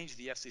 changed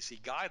the FCC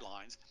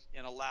guidelines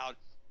and allowed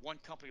one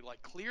company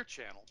like Clear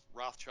Channel,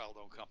 Rothschild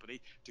owned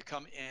company, to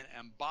come in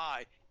and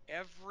buy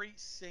every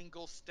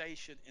single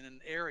station in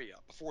an area.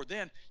 Before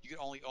then, you could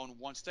only own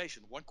one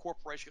station. One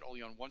corporation could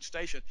only own one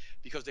station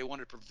because they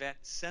wanted to prevent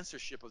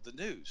censorship of the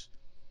news.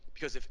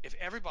 Because if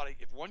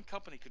one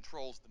company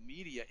controls the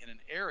media in an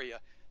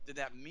area, then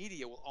that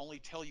media will only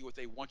tell you what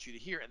they want you to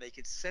hear, and they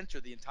can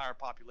censor the entire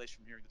population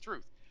from hearing the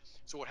truth.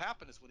 So what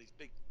happened is when these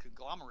big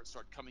conglomerates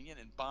started coming in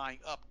and buying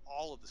up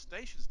all of the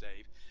stations,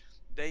 Dave,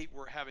 they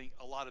were having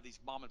a lot of these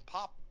mom and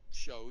pop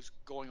shows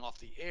going off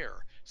the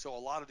air. So a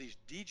lot of these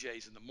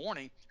DJs in the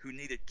morning who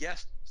needed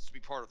guests to be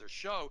part of their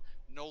show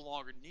no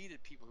longer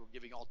needed people who were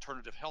giving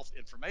alternative health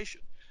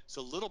information.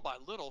 So little by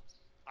little,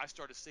 I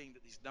started seeing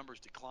that these numbers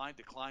decline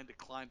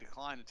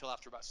until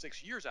after about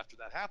 6 years after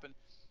that happened,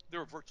 there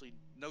were virtually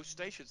no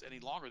stations any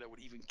longer that would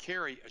even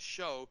carry a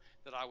show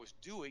that I was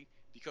doing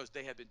because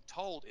they had been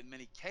told in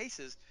many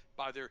cases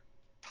by their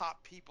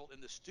top people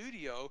in the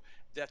studio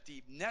that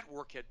the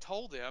network had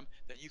told them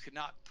that you could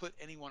not put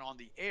anyone on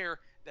the air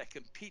that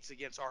competes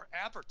against our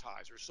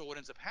advertisers. So what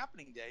ends up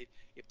happening, Dave,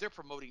 if they're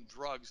promoting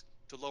drugs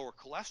to lower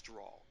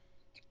cholesterol,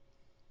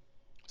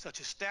 such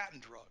as statin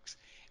drugs,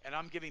 and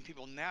I'm giving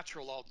people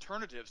natural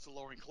alternatives to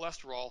lowering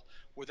cholesterol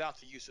without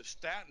the use of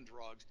statin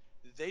drugs,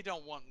 they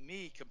don't want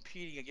me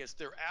competing against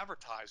their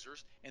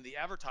advertisers, and the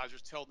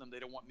advertisers tell them they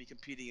don't want me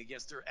competing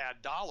against their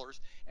ad dollars,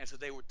 and so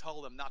they would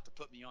tell them not to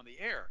put me on the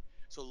air.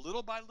 So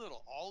little by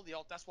little,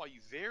 that's why you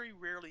very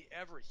rarely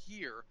ever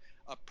hear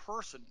a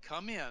person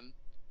come in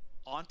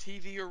on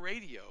TV or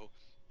radio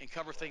and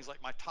cover things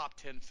like my top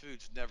 10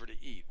 foods never to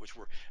eat, which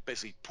were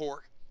basically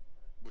pork,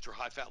 which are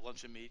high fat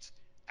luncheon meats,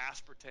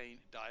 aspartame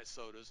diet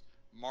sodas,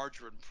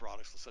 margarine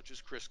products such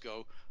as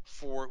Crisco,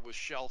 four with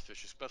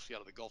shellfish, especially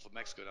out of the Gulf of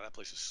Mexico. Now that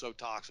place is so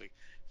toxic.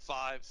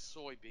 Five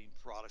soybean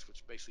products,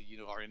 which basically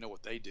already know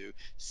what they do.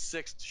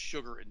 Six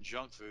sugar and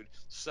junk food.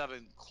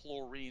 Seven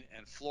chlorine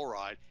and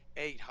fluoride.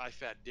 Eight high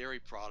fat dairy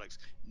products.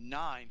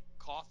 Nine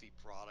coffee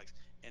products,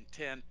 and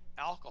 10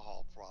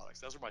 alcohol products.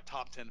 Those are my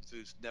top 10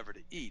 foods never to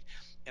eat.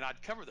 And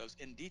I'd cover those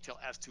in detail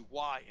as to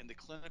why in the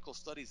clinical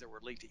studies that were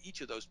linked to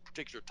each of those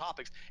particular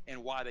topics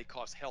and why they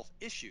cause health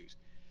issues.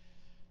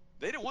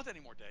 They didn't want that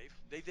anymore, Dave.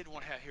 They didn't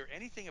want to hear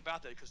anything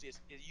about that because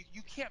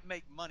you can't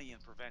make money in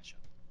prevention.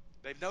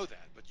 They know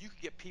that, but you can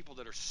get people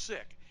that are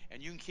sick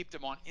and you can keep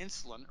them on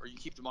insulin or you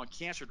can keep them on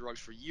cancer drugs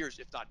for years,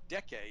 if not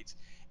decades,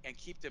 and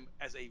keep them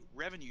as a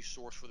revenue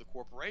source for the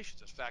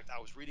corporations. In fact,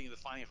 I was reading in the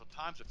Financial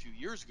Times a few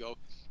years ago,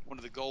 one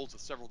of the goals of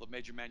several of the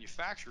major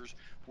manufacturers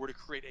were to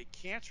create a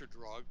cancer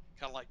drug,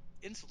 kind of like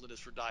insulin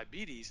is for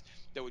diabetes,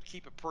 that would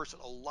keep a person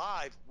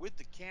alive with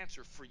the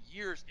cancer for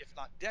years, if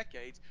not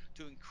decades,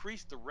 to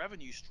increase the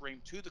revenue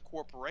stream to the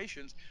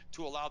corporations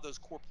to allow those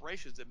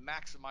corporations to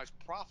maximize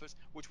profits,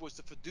 which was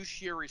the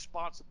fiduciary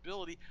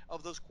responsibility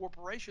of those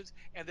corporations,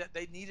 and that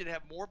they needed to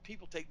have more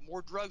people take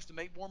more drugs to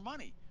make more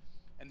money.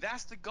 And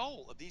that's the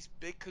goal of these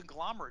big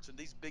conglomerates and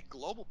these big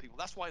global people.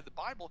 That's why the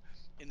Bible,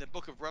 in the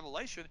book of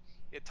Revelation,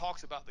 it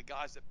talks about the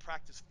guys that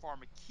practice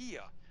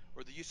pharmakia,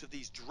 or the use of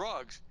these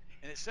drugs.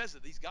 And it says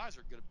that these guys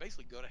are going to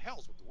basically go to hell,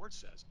 is what the word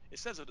says. It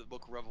says it in the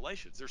book of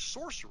Revelations. They're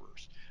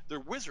sorcerers.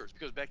 They're wizards,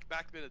 because back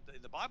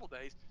in the Bible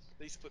days,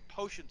 they used to put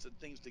potions and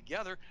things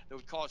together that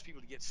would cause people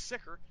to get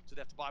sicker, so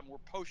they have to buy more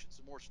potions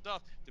and more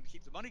stuff to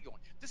keep the money going.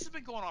 This has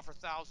been going on for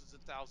thousands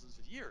and thousands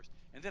of years.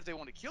 And then if they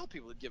want to kill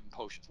people, they give them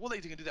potions. Well, they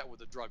can do that with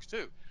the drugs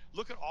too.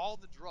 Look at all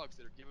the drugs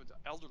that are given to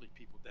elderly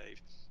people,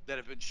 Dave, that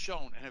have been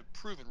shown and have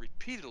proven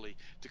repeatedly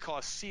to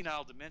cause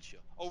senile dementia.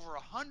 Over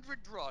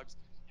 100 drugs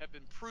have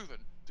been proven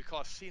to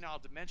cause senile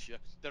dementia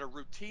that are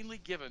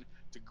routinely given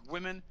to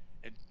women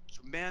and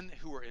men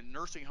who are in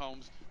nursing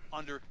homes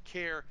under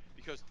care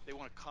because they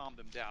want to calm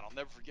them down. I'll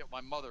never forget,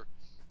 my mother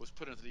was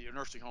put into the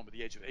nursing home at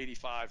the age of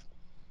 85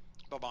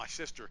 by my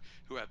sister,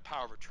 who had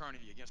power of attorney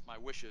against my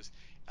wishes.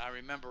 I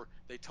remember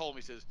they told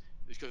me, says,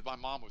 because my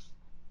mom was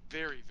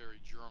very, very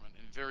German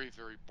and very,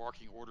 very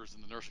barking orders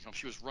in the nursing home.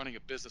 She was running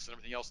a business and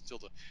everything else until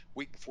the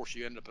week before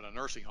she ended up in a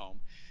nursing home,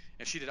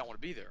 and she did not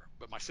want to be there.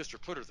 But my sister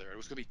put her there. It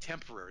was going to be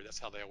temporary. That's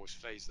how they always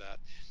phase that.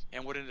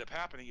 And what ended up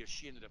happening is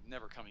she ended up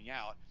never coming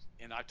out.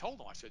 And I told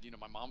them, I said,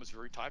 my mom is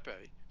very type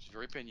A. She's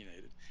very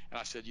opinionated. And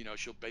I said,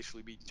 she'll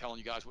basically be telling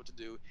you guys what to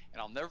do.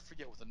 And I'll never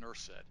forget what the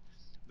nurse said.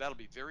 That'll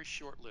be very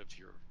short-lived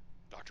here,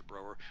 Dr.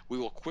 Brower. We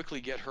will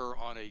quickly get her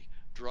on a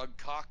drug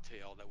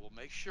cocktail that will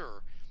make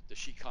sure that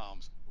she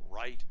calms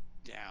right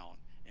down.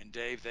 And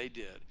Dave, they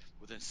did.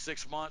 Within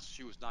 6 months,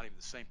 she was not even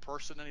the same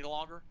person any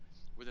longer.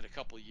 Within a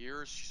couple of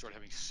years, she started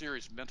having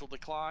serious mental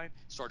decline,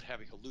 started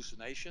having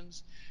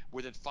hallucinations.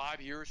 Within 5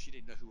 years, she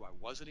didn't know who I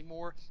was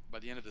anymore. By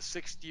the end of the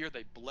sixth year,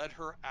 they bled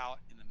her out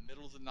in the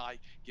middle of the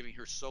night, giving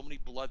her so many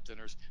blood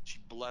thinners, she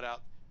bled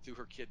out through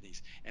her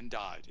kidneys and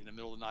died in the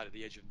middle of the night at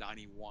the age of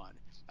 91.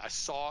 I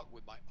saw it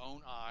with my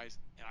own eyes,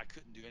 and I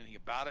couldn't do anything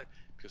about it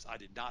because I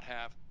did not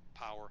have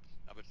power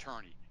of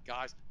attorney.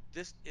 Guys,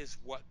 this is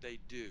what they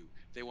do.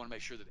 They want to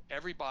make sure that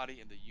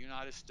everybody in the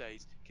United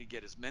States can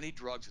get as many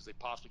drugs as they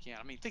possibly can.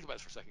 I mean, think about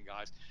this for a second,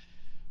 guys.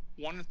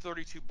 1 in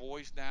 32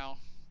 boys now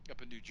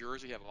up in New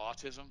Jersey have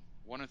autism.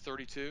 1 in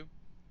 32.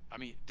 I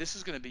mean, this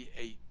is going to be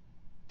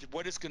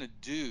what it's going to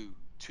do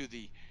to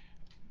the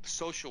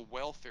social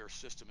welfare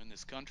system in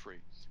this country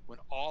when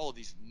all of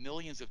these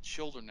millions of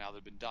children now that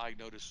have been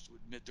diagnosed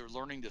with their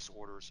learning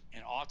disorders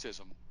and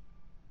autism,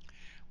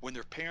 when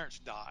their parents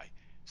die.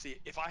 See,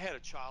 if I had a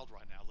child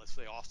right now, let's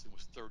say Austin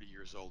was 30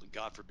 years old, and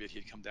God forbid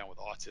he'd come down with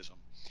autism,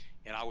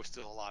 and I was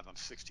still alive. I'm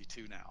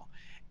 62 now,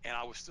 and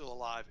I was still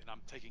alive, and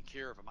I'm taking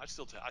care of him. I'd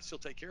still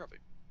take care of him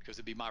because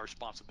it'd be my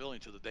responsibility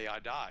until the day I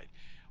died.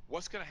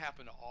 What's going to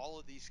happen to all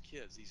of these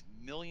kids, these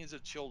millions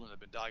of children that have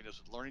been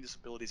diagnosed with learning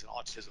disabilities and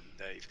autism,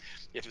 Dave?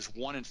 If it's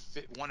one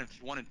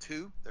in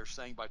two, they're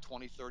saying by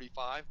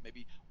 2035,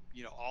 maybe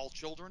all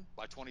children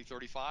by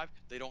 2035.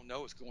 They don't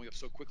know, it's going up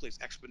so quickly, it's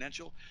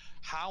exponential.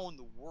 How in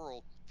the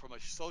world, from a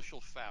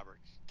social fabric,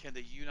 can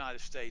the United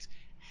States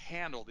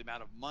handle the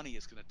amount of money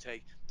it's going to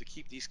take to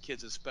keep these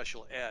kids in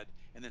special ed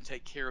and then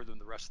take care of them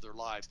the rest of their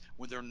lives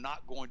when they're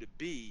not going to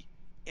be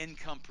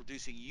income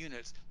producing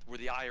units where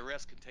the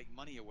IRS can take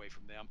money away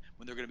from them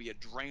when they're going to be a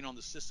drain on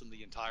the system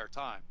the entire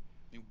time.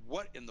 I mean,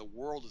 what in the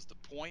world is the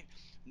point?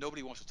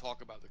 Nobody wants to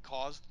talk about the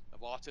cause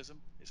of autism.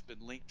 It's been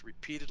linked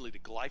repeatedly to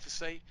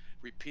glyphosate,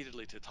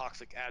 repeatedly to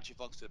toxic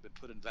adjuvants that have been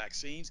put in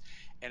vaccines.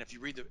 And if you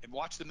read and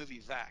watch the movie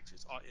Vaxxed,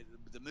 it's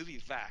the movie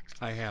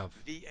Vaxxed, I have.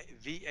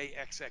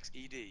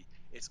 VAXXED.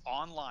 It's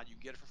online. You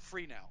can get it for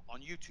free now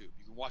on YouTube.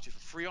 You can watch it for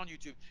free on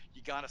YouTube.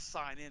 You got to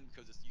sign in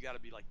because you got to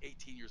be like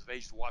 18 years of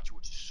age to watch it,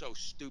 which is so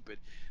stupid.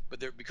 But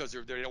they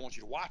don't want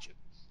you to watch it,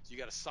 so you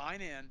got to sign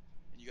in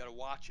and you got to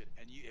watch it.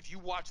 And if you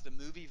watch the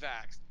movie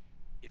Vax,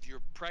 if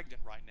you're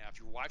pregnant right now, if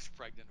your wife's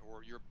pregnant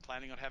or you're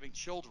planning on having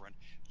children,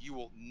 you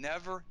will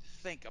never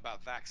think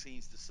about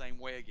vaccines the same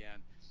way again.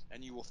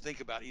 And you will think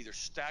about either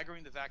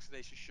staggering the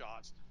vaccination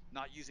shots,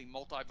 not using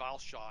multi-vial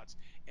shots,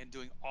 and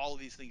doing all of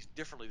these things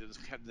differently than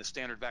the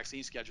standard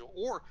vaccine schedule,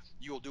 or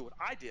you will do what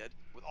I did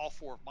with all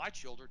four of my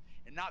children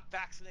and not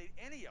vaccinate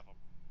any of them.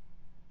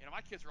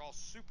 My kids are all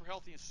super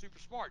healthy and super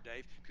smart,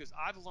 Dave, because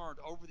I've learned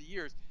over the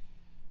years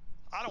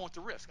I don't want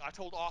the risk. I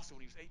told Austin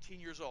when he was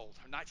 18 years old,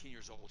 or 19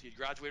 years old, he had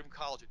graduated from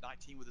college at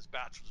 19 with his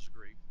bachelor's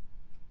degree.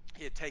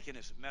 He had taken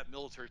his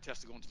military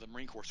test to go into the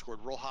Marine Corps, scored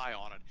real high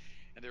on it,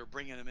 and they were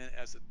bringing him in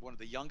as one of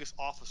the youngest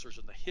officers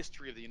in the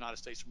history of the United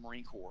States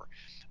Marine Corps,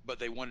 but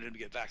they wanted him to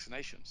get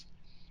vaccinations.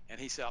 And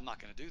he said, I'm not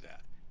going to do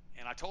that.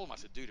 And I told him, I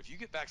said, dude, if you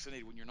get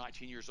vaccinated when you're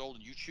 19 years old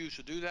and you choose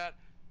to do that,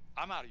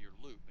 I'm out of your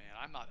loop, man.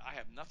 I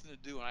have nothing to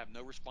do and I have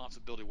no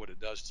responsibility what it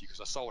does to you because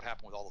I saw what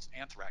happened with all those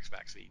anthrax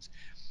vaccines.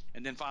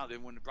 And then finally,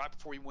 right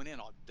before he went in,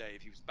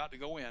 Dave, he was about to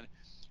go in,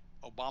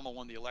 Obama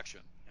won the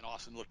election. And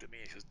Austin looked at me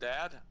and he says,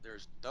 Dad,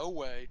 there's no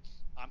way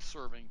I'm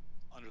serving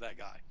under that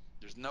guy.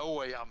 There's no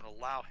way I'm going to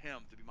allow him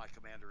to be my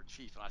commander in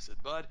chief. And I said,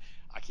 Bud,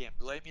 I can't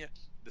blame you.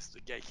 This is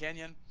a gay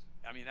Kenyan.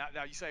 I mean,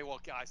 now you say,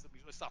 well, guys,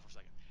 let's stop for a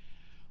second.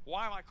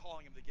 Why am I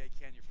calling him the Gay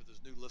Kenyan for those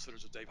new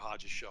listeners of Dave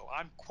Hodges' show?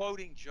 I'm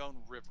quoting Joan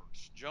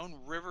Rivers. Joan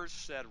Rivers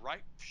said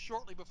right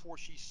shortly before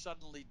she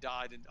suddenly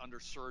died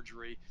under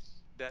surgery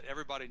that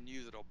everybody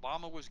knew that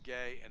Obama was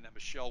gay and that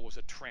Michelle was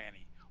a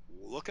tranny.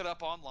 Look it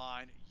up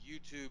online,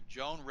 YouTube.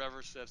 Joan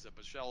Rivers says that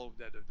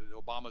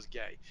Obama's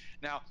gay.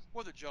 Now,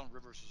 whether Joan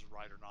Rivers is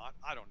right or not,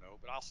 I don't know.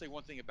 But I'll say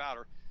one thing about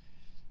her: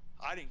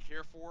 I didn't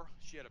care for her.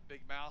 She had a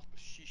big mouth, but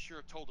she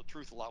sure told the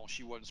truth a lot when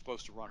she wasn't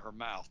supposed to run her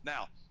mouth.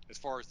 Now, as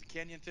far as the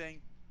Kenyan thing,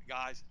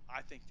 guys,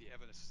 I think the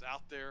evidence is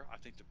out there. I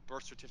think the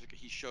birth certificate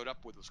he showed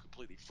up with was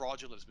completely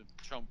fraudulent. It's been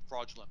shown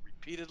fraudulent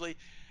repeatedly.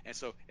 And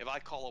so if I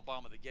call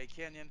Obama the gay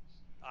Kenyan,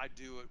 I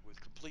do it with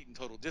complete and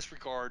total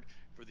disregard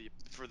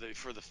for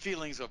the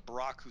feelings of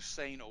Barack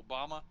Hussein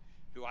Obama,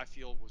 who I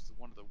feel was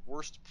one of the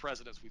worst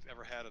presidents we've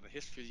ever had in the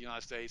history of the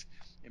United States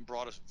and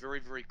brought us very,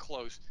 very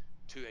close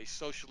to a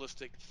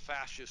socialistic,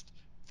 fascist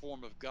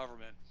form of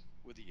government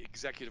with the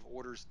executive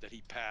orders that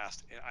he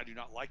passed. And I do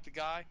not like the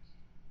guy,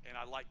 and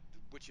I like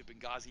the Witch of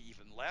Benghazi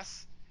even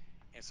less.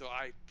 And so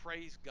I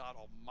praise God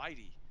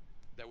Almighty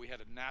that we had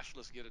a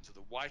nationalist get into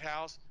the White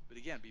House. But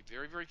again, be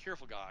very, very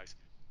careful, guys,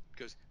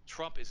 because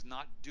Trump is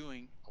not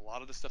doing a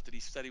lot of the stuff that he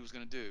said he was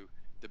going to do,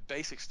 the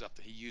basic stuff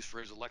that he used for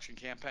his election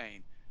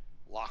campaign.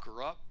 Lock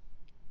her up,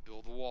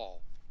 build the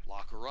wall.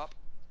 Lock her up,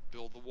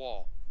 build the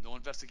wall. No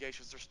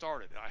investigations are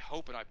started. And I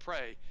hope and I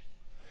pray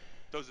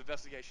those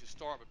investigations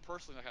start. But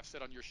personally, like I've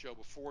said on your show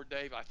before,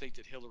 Dave, I think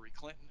that Hillary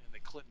Clinton and the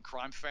Clinton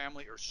crime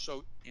family are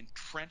so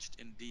entrenched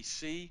in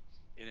D.C.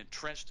 and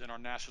entrenched in our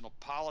national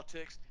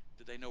politics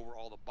that they know where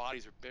all the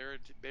bodies are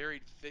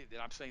buried.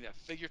 And I'm saying that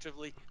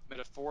figuratively,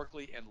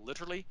 metaphorically, and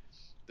literally,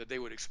 that they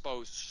would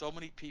expose so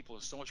many people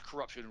and so much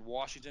corruption in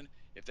Washington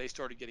if they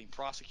started getting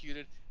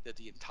prosecuted that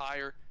the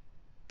entire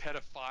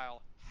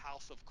pedophile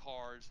house of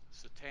cards,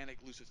 satanic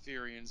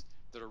Luciferians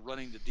that are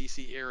running the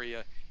D.C.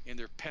 area in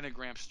their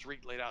pentagram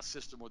street laid out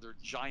system with their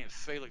giant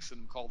phalanx in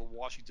them called the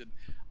Washington,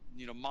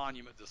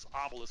 monument, this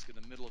obelisk in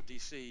the middle of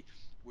D.C.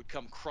 would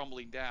come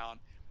crumbling down,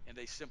 and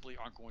they simply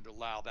aren't going to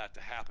allow that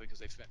to happen because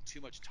they've spent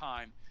too much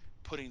time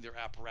putting their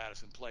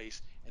apparatus in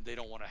place, and they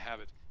don't want to have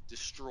it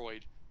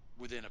destroyed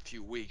within a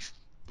few weeks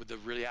with the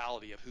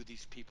reality of who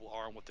these people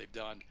are and what they've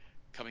done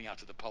coming out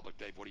to the public.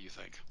 Dave, what do you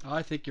think?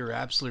 I think you're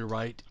absolutely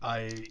right.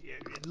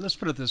 Let's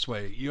put it this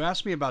way. You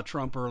asked me about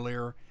Trump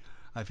earlier.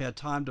 I've had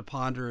time to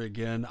ponder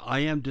again.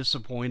 I am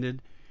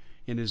disappointed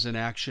in his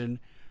inaction.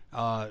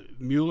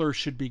 Mueller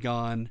should be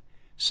gone.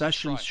 That's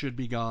Sessions right. should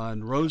be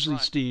gone. That's right.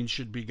 Rosenstein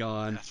should be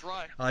gone. That's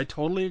right. I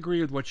totally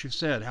agree with what you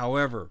said.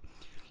 However,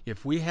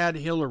 if we had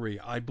Hillary,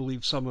 I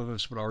believe some of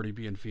us would already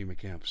be in FEMA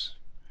camps.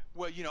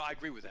 Well, I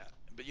agree with that.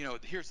 But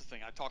here's the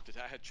thing.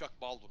 I had Chuck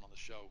Baldwin on the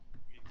show,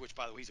 which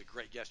by the way, he's a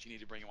great guest. You need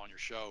to bring him on your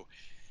show.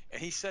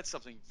 And he said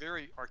something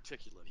very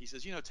articulate. He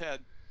says, Ted,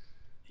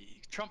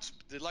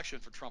 the election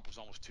for Trump was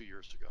almost 2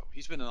 years ago.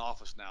 He's been in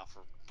office now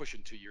for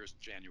pushing 2 years in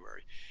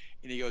January.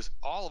 And he goes,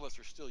 all of us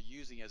are still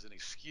using as an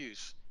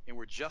excuse, and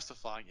we're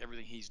justifying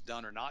everything he's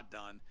done or not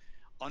done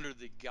under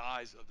the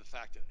guise of the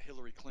fact that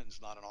Hillary Clinton's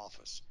not in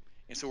office.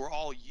 And so we're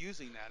all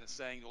using that and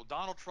saying, well,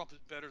 Donald Trump is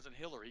better than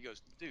Hillary. He goes,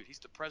 dude, he's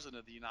the president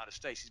of the United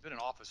States. He's been in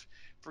office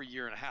for a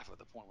year and a half at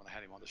the point when I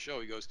had him on the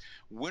show. He goes,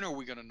 when are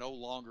we going to no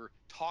longer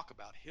talk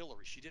about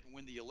Hillary? She didn't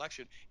win the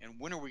election. And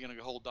when are we going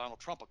to hold Donald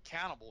Trump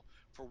accountable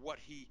for what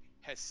he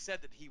has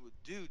said that he would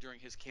do during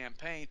his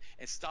campaign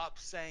and stop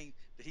saying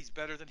that he's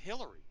better than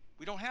Hillary?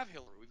 We don't have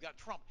Hillary. We've got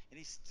Trump, and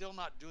he's still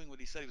not doing what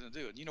he said he was going to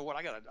do. And you know what?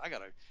 I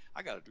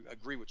gotta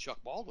agree with Chuck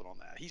Baldwin on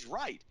that. He's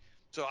right.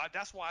 So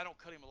that's why I don't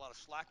cut him a lot of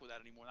slack with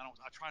that anymore.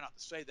 I try not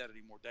to say that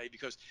anymore, Dave,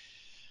 because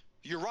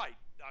you're right.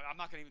 I'm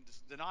not going to even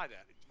deny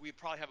that. We'd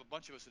probably have a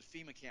bunch of us in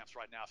FEMA camps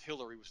right now if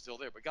Hillary was still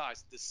there. But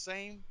guys, the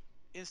same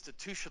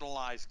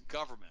institutionalized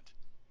government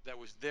that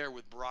was there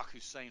with Barack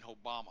Hussein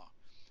Obama,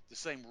 the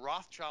same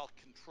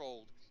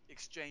Rothschild-controlled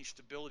Exchange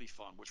Stability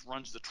Fund, which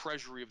runs the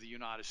Treasury of the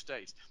United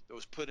States, that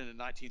was put in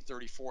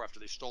 1934 after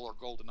they stole our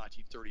gold in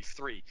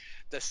 1933,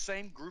 the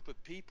same group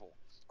of people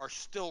are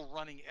still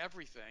running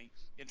everything,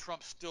 and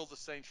Trump's still the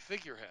same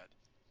figurehead.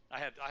 I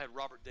had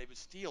Robert David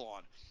Steele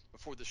on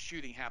before the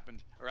shooting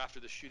happened, or after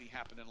the shooting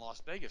happened in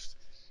Las Vegas,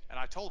 and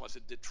I told him, I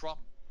said,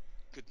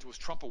 was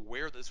Trump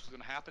aware that this was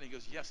going to happen? He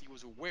goes, yes, he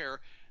was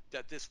aware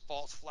that this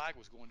false flag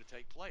was going to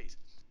take place,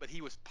 but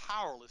he was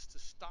powerless to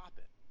stop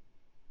it.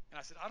 And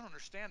I said, I don't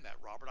understand that,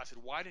 Robert. I said,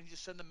 why didn't you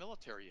just send the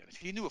military in? If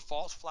he knew a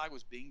false flag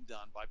was being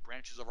done by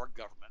branches of our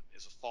government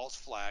as a false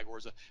flag or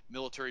as a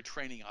military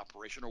training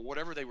operation or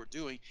whatever they were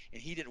doing,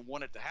 and he didn't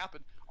want it to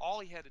happen, all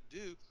he had to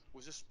do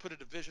was just put a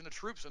division of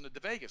troops into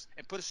Vegas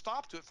and put a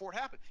stop to it before it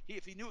happened.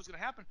 If he knew it was going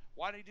to happen,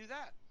 why did he do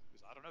that?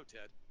 Because I don't know,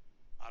 Ted.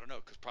 I don't know,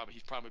 because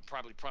he's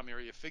probably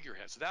primary a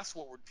figurehead. So that's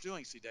what we're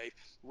doing, see, Dave.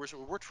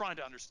 We're trying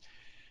to understand.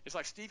 It's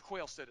like Steve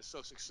Quayle said it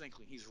so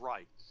succinctly. He's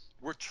right.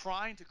 We're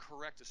trying to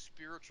correct a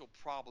spiritual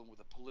problem with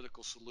a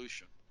political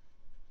solution.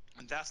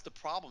 And that's the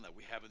problem that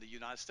we have in the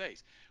United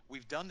States.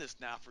 We've done this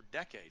now for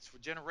decades, for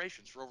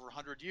generations, for over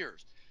 100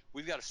 years.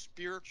 We've got a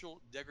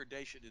spiritual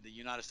degradation in the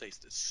United States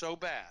that's so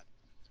bad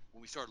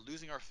when we start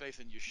losing our faith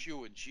in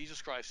Yeshua and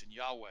Jesus Christ and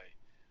Yahweh,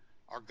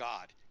 our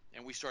God,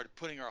 and we started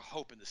putting our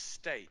hope in the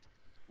state.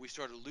 We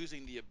started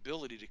losing the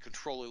ability to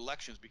control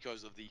elections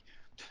because of the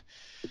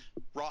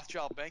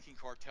Rothschild banking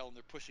cartel, and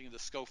they're pushing the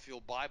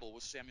Schofield Bible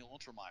with Samuel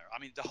Untermeyer. I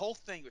mean, the whole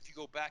thing, if you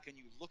go back and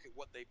you look at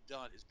what they've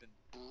done, has been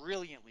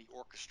brilliantly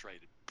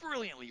orchestrated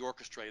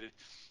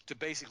to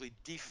basically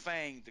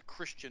defang the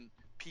Christian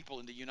people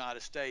in the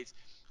United States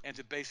and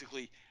to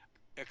basically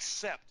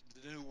accept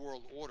the New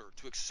World Order,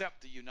 to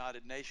accept the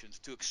United Nations,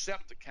 to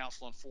accept the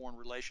Council on Foreign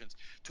Relations,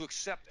 to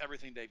accept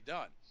everything they've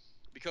done.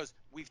 Because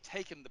we've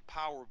taken the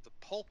power of the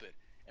pulpit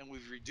and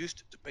we've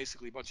reduced it to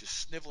basically a bunch of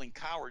sniveling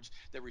cowards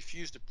that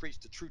refuse to preach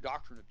the true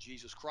doctrine of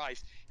Jesus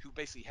Christ, who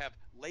basically have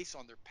lace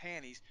on their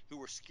panties,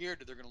 who are scared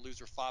that they're going to lose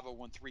their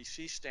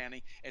 501c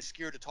standing and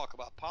scared to talk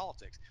about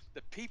politics.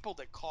 The people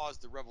that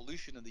caused the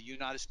revolution in the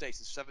United States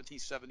in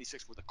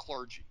 1776 were the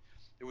clergy.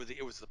 It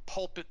was the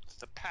pulpit,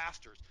 the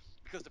pastors,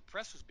 because the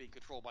press was being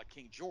controlled by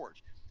King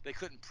George. They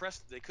couldn't print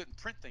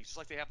things just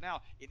like they have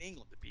now in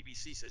England. The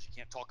BBC says you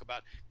can't talk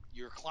about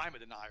you're a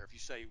climate denier if you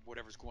say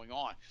whatever's going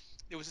on.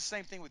 It was the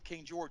same thing with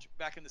King George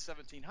back in the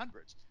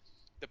 1700s.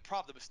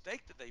 The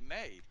mistake that they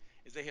made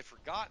is they had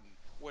forgotten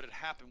what had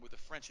happened with the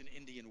French and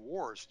Indian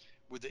Wars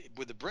with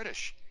the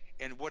British,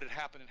 and what had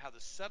happened and how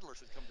the settlers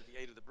had come to the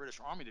aid of the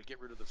British Army to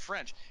get rid of the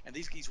French. And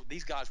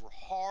these guys were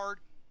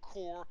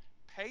hardcore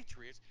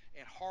patriots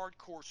and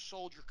hardcore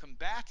soldier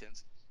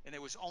combatants. And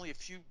it was only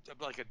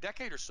like a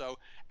decade or so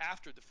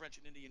after the French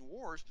and Indian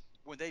Wars,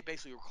 when they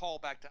basically were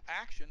called back to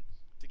action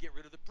to get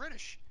rid of the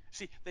British.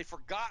 See, they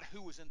forgot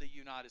who was in the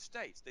United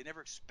States. They never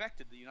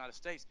expected the United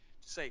States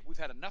to say, we've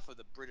had enough of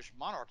the British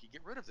monarchy,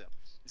 get rid of them.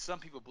 And some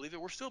people believe that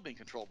we're still being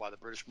controlled by the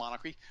British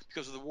monarchy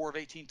because of the War of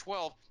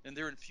 1812 and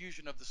their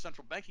infusion of the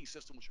central banking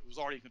system, which was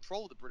already in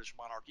control of the British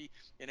monarchy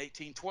in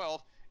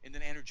 1812. And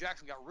then Andrew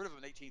Jackson got rid of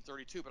them in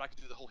 1832. But I could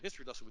do the whole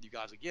history lesson with you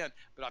guys again,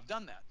 but I've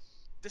done that.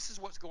 This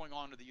is what's going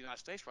on in the United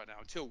States right now.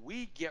 Until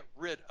we get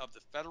rid of the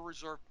Federal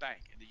Reserve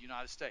Bank in the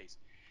United States,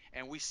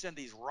 and we send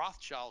these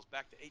Rothschilds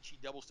back to HE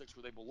double sticks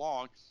where they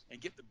belong, and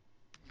get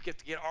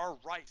our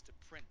rights to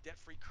print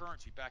debt-free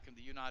currency back in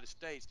the United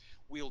States,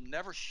 we'll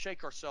never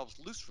shake ourselves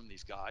loose from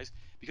these guys,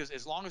 because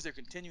as long as they're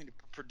continuing to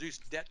produce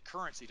debt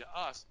currency to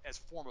us as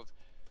a form of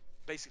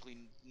basically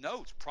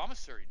notes,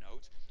 promissory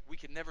notes, we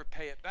can never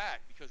pay it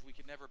back, because the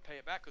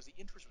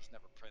interest was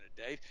never printed,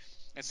 Dave.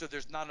 And so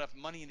there's not enough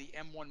money in the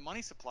M1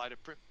 money supply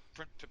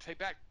to pay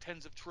back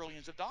tens of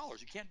trillions of dollars.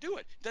 You can't do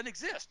it. It doesn't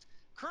exist.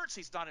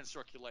 Currency's not in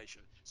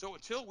circulation. So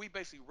until we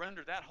basically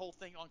render that whole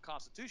thing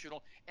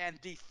unconstitutional and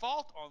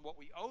default on what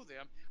we owe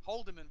them,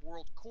 hold them in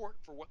world court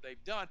for what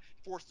they've done,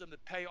 force them to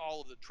pay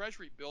all of the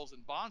treasury bills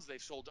and bonds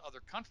they've sold to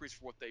other countries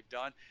for what they've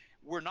done,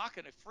 we're not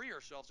going to free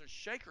ourselves and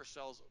shake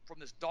ourselves from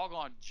this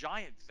doggone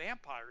giant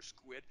vampire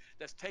squid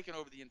that's taken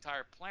over the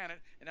entire planet.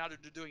 And now they're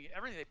doing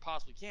everything they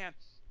possibly can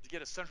to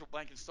get a central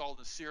bank installed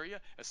in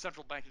Syria, a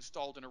central bank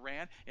installed in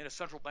Iran, and a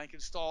central bank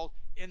installed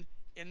in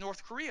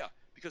North Korea,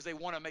 because they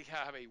want to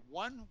have a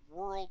one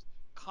world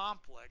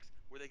complex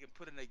where they can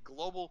put in a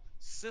global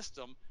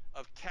system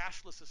of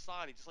cashless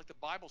society, just like the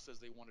Bible says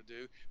they want to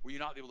do, where you're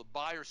not able to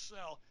buy or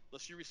sell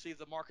unless you receive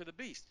the mark of the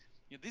beast.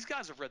 These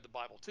guys have read the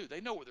Bible too.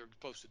 They know what they're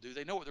supposed to do.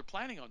 They know what they're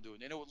planning on doing.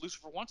 They know what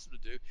Lucifer wants them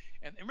to do.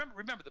 And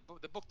remember the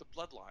book, The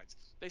Bloodlines.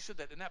 They said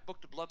that in that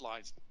book, The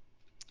Bloodlines,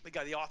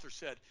 the author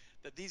said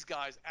that these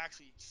guys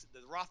actually,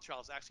 the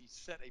Rothschilds actually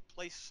set a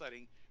place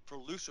setting for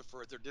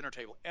Lucifer at their dinner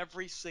table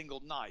every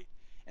single night.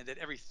 And that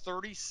every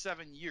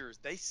 37 years,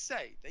 they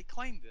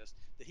claim this,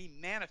 that he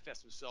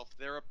manifests himself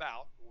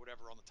thereabout, or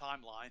whatever on the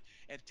timeline,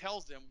 and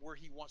tells them where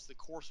he wants the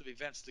course of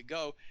events to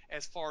go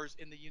as far as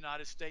in the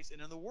United States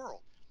and in the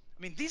world.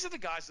 I mean, these are the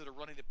guys that are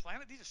running the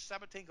planet. These are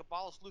Sabbatean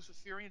Kabbalists,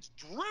 Luciferians,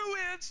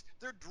 Druids.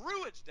 They're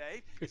Druids,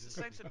 Dave. It's the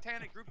same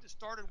satanic group that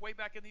started way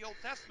back in the Old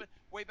Testament,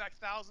 way back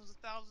thousands and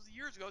thousands of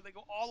years ago. They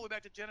go all the way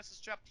back to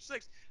Genesis chapter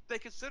 6. They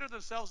consider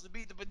themselves to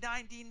be the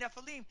benign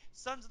Nephilim,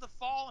 sons of the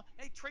fall.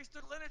 They trace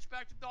their lineage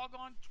back to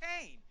doggone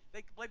Cain.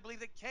 They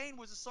believe that Cain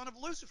was the son of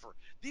Lucifer.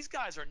 These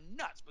guys are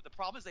nuts, but the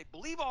problem is they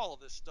believe all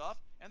of this stuff,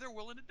 and they're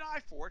willing to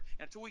die for it.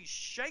 And until we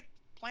shake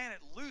the planet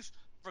loose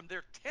from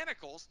their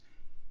tentacles,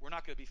 we're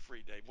not going to be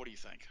free, Dave. What do you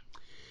think?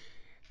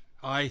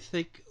 I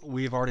think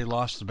we've already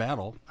lost the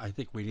battle. I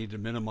think we need to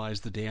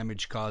minimize the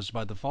damage caused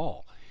by the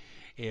fall.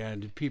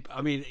 And people,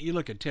 I mean, you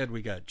look at Ted,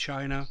 we got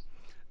China,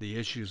 the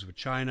issues with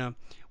China,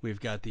 we've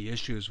got the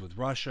issues with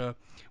Russia,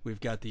 we've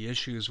got the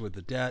issues with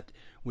the debt,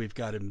 we've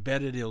got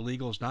embedded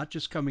illegals not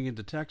just coming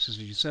into Texas,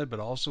 as you said, but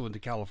also into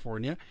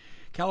California.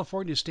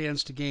 California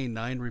stands to gain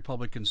 9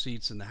 Republican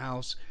seats in the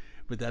House,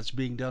 but that's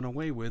being done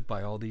away with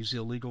by all these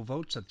illegal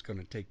votes that's going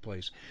to take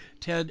place.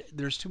 Ted,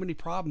 there's too many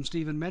problems to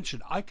even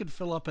mention. I could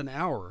fill up an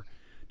hour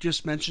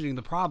just mentioning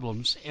the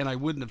problems, and I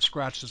wouldn't have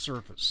scratched the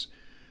surface.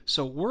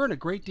 So we're in a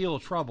great deal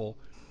of trouble.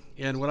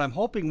 And what I'm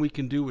hoping we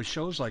can do with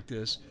shows like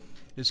this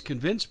is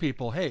convince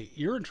people, hey,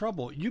 you're in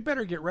trouble. You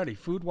better get ready.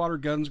 Food, water,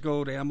 guns,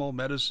 gold, ammo,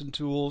 medicine,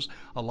 tools,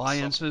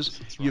 alliances.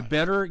 Supplements. That's You right.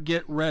 better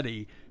get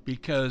ready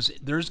because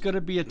there's going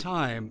to be a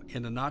time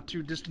in the not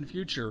too distant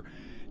future,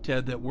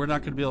 Ted, that we're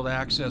not going to be able to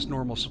access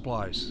normal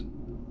supplies.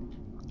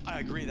 I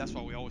agree. That's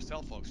why we always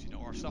tell folks,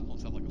 our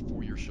supplements have like a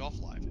 4-year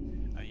shelf life.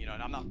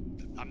 And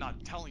I'm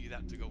not telling you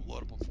that to go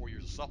load up on 4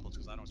 years of supplements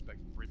because I don't expect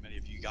very many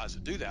of you guys to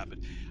do that. But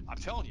I'm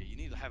telling you, you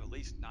need to have at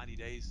least 90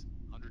 days,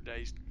 100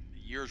 days,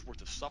 a year's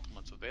worth of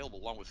supplements available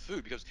along with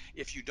food. Because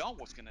if you don't,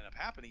 what's going to end up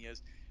happening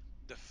is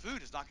the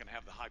food is not going to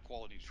have the high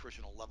quality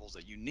nutritional levels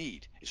that you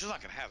need. It's just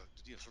not going to have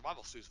it.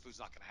 Survival food's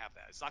not going to have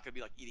that. It's not going to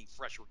be like eating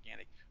fresh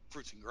organic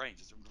fruits and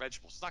grains and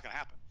vegetables. It's not going to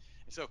happen.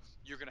 And so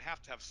you're going to have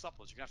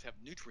supplements. You're going to have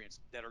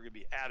nutrients that are going to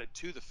be added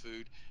to the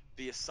food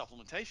via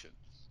supplementation.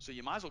 So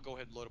you might as well go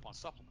ahead and load up on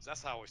supplements.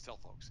 That's how I always tell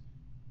folks.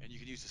 And you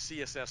can use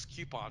the CSS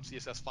coupon,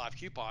 CSS5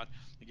 coupon,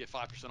 and get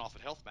 5% off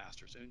at Health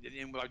Masters.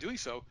 And by doing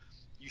so,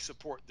 you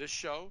support this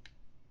show,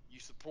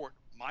 you support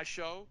my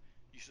show,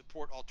 you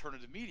support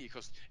alternative media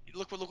because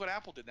look what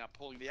Apple did now,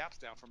 pulling the apps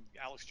down from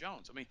Alex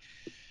Jones. I mean,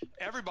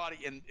 everybody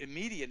in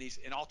media needs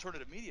in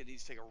alternative media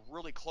needs to take a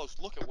really close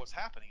look at what's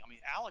happening. I mean,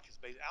 Alex has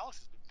been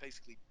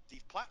basically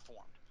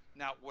deplatformed.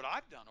 Now, what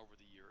I've done over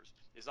the years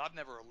is I've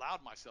never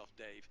allowed myself,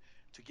 Dave,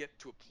 to get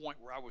to a point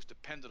where I was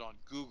dependent on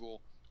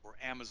Google or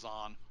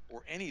Amazon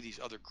or any of these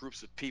other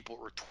groups of people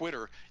or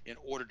Twitter in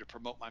order to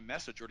promote my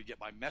message or to get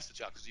my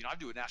message out. Because I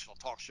do a national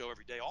talk show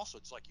every day, also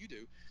just like you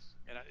do,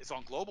 and it's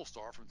on Global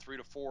Star from 3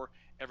 to 4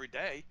 every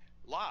day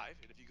live.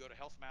 And if you go to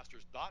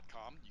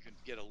healthmasters.com, you can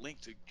get a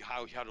link to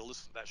how to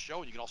listen to that show.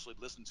 And you can also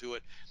listen to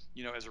it,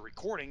 as a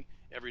recording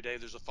every day.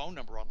 There's a phone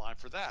number online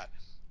for that.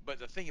 But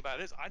the thing about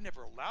it is, I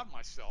never allowed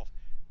myself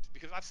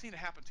because I've seen it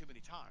happen too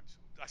many times.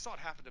 I saw it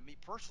happen to me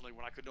personally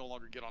when I could no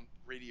longer get on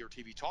radio or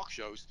TV talk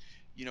shows,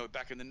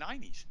 back in the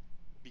 90s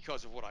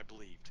because of what I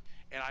believed.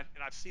 And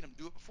I've seen them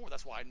do it before.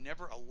 That's why I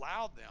never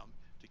allowed them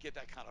to get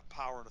that kind of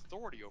power and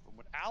authority over them.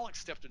 When Alex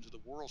stepped into the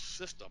world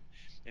system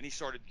and he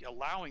started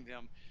allowing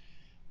them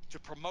to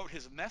promote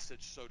his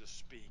message, so to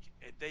speak.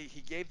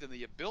 He gave them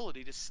the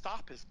ability to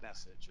stop his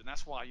message, and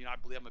that's why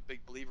I'm a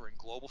big believer in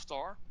Global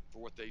Star for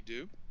what they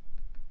do.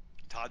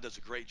 Todd does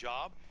a great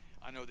job.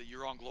 I know that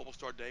you're on Global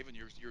Star, Dave, and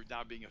you're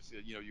now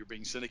you're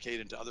being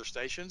syndicated into other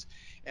stations,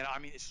 and I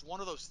mean it's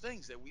one of those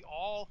things that we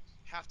all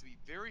have to be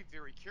very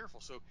very careful.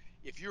 So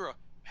if you're a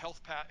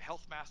Health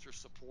Master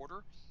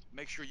supporter,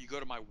 make sure you go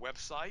to my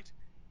website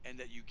and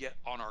that you get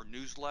on our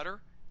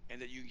newsletter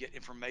and that you get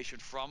information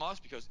from us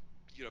because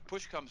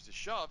push comes to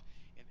shove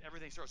and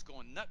everything starts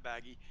going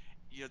nutbaggy.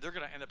 They're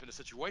going to end up in a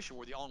situation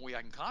where the only way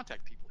I can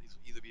contact people is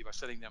either be by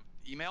sending them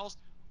emails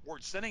or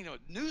sending a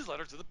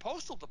newsletter to the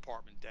postal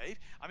department, Dave.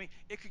 I mean,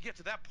 it could get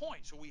to that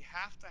point. So we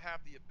have to have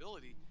the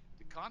ability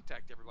to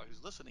contact everybody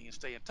who's listening and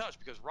stay in touch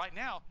because right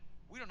now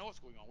we don't know what's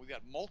going on. We've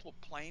got multiple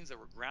planes that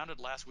were grounded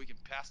last week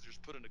and passengers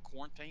put into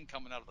quarantine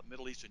coming out of the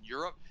Middle East and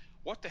Europe.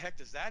 What the heck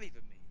does that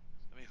even mean?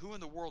 I mean, who in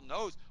the world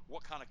knows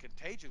what kind of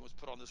contagion was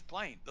put on this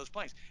plane? Those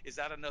planes. Is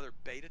that another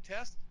beta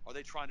test? Are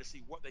they trying to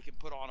see what they can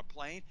put on a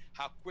plane?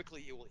 How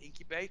quickly it will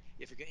incubate?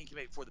 If it can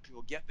incubate before the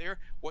people get there,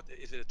 what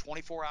is it? A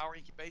 24-hour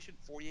incubation?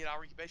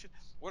 48-hour incubation?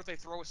 What if they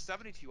throw a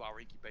 72-hour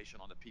incubation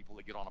on the people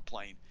that get on a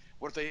plane?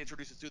 What if they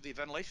introduce it through the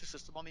ventilation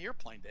system on the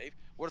airplane, Dave?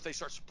 What if they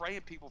start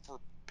spraying people for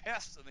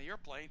pests in the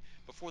airplane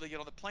before they get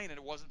on the plane and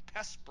it wasn't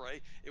pest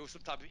spray, it was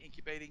some type of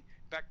incubating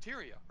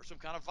bacteria or some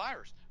kind of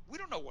virus? We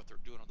don't know what they're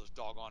doing on those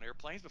doggone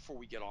airplanes before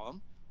we get on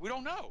them. We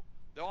don't know.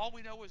 All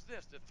we know is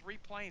this: the three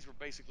planes were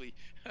basically,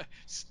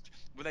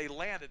 when they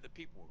landed, the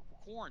people were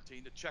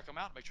quarantined to check them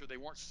out and make sure they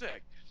weren't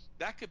sick.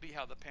 That could be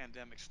how the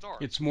pandemic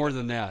starts. It's We more have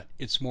than another.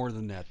 that. It's more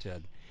than that,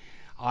 Ted.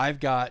 I've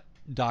got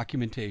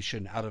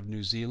documentation out of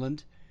New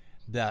Zealand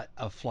that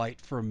a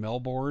flight from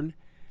Melbourne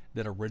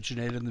that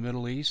originated in the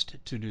Middle East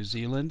to New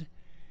Zealand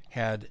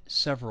had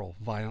several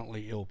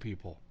violently ill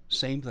people.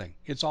 Same thing.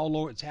 It's all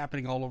over, it's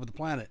happening all over the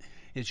planet.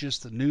 It's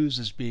just the news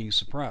is being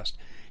suppressed.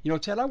 You know,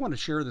 Ted, I want to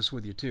share this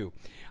with you too.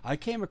 I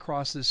came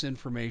across this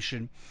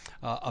information.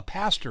 A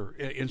pastor,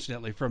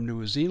 incidentally, from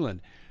New Zealand,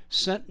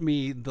 sent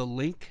me the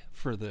link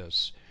for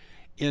this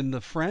in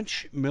the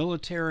French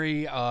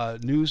military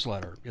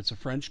newsletter. It's a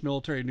French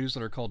military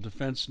newsletter called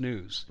Defense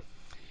News.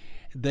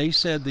 They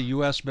said the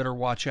U.S. better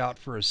watch out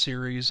for a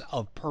series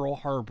of Pearl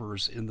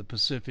Harbors in the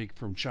Pacific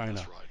from That's China.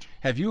 right.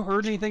 Have you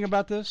heard That's anything right.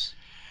 about this?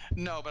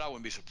 No, but I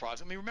wouldn't be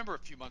surprised. I mean, remember a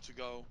few months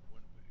ago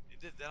when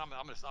then I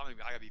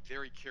got to be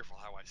very careful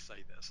how I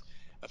say this.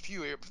 A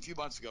few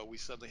months ago, we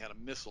suddenly had a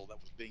missile that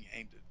was being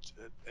aimed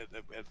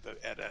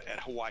at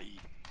Hawaii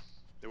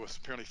that was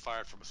apparently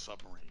fired from a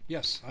submarine,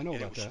 Yes, I know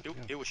and about that. Yeah.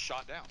 it was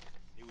shot down.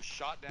 It was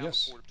shot down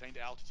Yes. before it obtained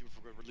altitude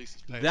before it released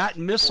its That before its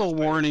missile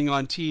payload. warning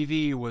on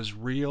TV was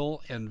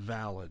real and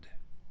valid.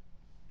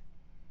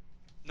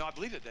 No, I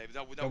believe it, David.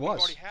 No, no, It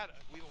was.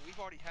 we've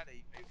already had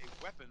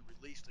a weapon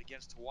released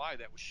against Hawaii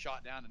that was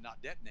shot down and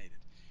not detonated.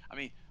 I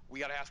mean, we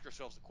got to ask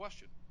ourselves the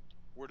question: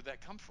 where did that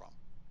come from?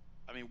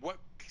 I mean, what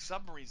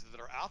submarines that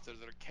are out there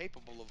that are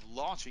capable of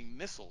launching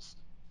missiles?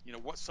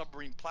 What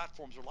submarine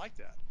platforms are like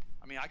that?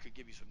 I mean, I could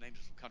give you some names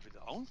of some countries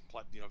that own,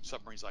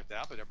 submarines like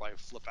that, but everybody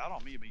would flip out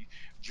on me. I mean,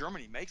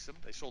 Germany makes them.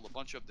 They sold a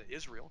bunch of them to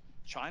Israel.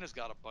 China's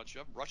got a bunch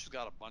of them. Russia's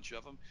got a bunch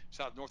of them.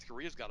 North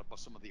Korea's got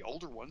some of the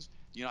older ones.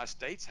 The United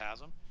States has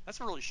them. That's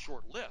a really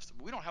short list. I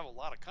mean, we don't have a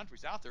lot of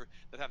countries out there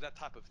that have that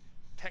type of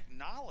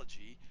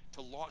technology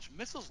to launch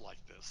missiles like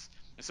this.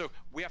 And so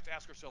we have to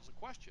ask ourselves a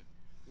question: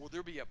 will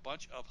there be a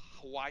bunch of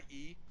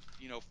Hawaii,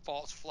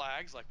 false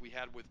flags like we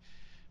had with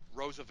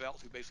Roosevelt,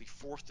 who basically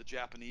forced the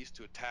Japanese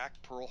to attack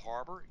Pearl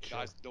Harbor? Sure.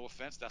 Guys, no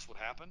offense, that's what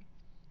happened.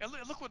 And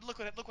look what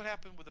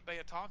happened with the Bay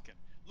of Tonkin.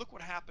 Look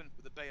what happened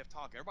with the Bay of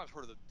Tonkin. Everybody's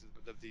heard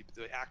of the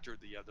actor,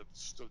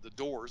 the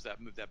Doors,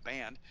 that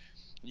band.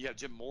 And you have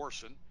Jim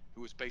Morrison,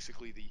 who was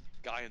basically the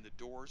guy in the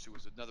Doors, who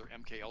was another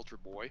MK Ultra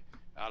boy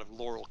out of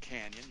Laurel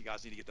Canyon. You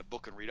guys need to get the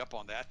book and read up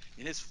on that.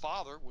 And his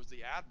father was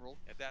the admiral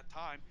at that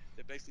time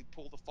that basically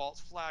pulled the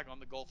false flag on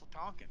the Gulf of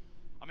Tonkin.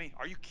 I mean,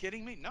 are you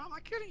kidding me? No, I'm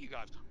not kidding you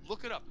guys.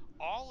 Look it up.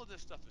 All of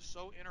this stuff is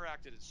so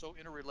interacted and so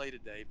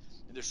interrelated, Dave.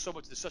 And there's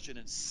such an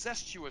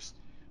incestuous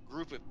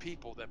group of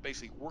people that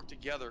basically work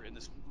together in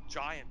this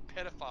giant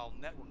pedophile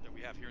network that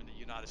we have here in the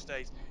United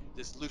States,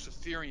 this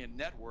Luciferian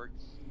network,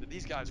 that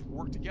these guys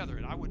work together.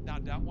 And I would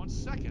not doubt one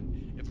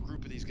second if a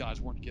group of these guys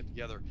weren't to get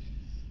together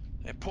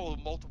and pull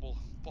multiple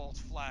false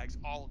flags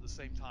all at the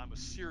same time, a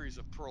series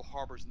of Pearl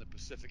Harbors in the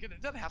Pacific. And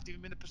it doesn't have to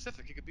even be in the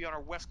Pacific. It could be on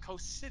our West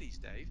Coast cities,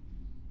 Dave.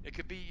 It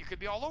could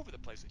be all over the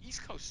place.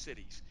 East Coast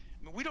cities.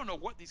 I mean, we don't know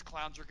what these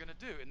clowns are going to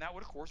do, and that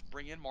would of course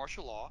bring in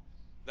martial law.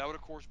 That would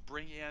of course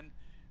bring in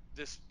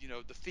the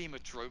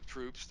FEMA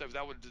troops.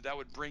 That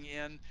would bring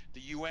in the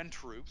UN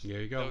troops.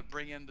 There you That go. would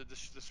bring in the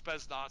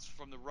Spetsnaz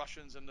from the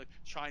Russians and the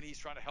Chinese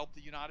trying to help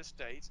the United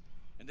States,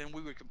 and then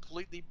we would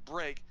completely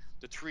break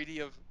the treaty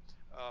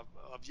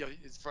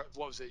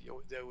what was it?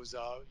 There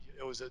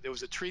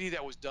was a treaty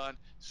that was done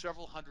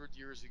several hundred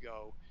years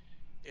ago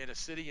in a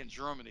city in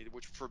Germany,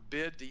 which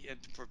forbid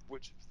for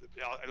which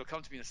it'll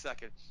come to me in a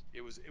second.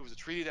 It was a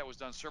treaty that was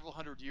done several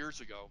hundred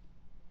years ago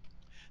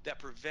that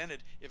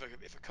prevented, if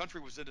a country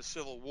was in a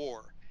civil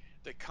war,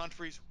 that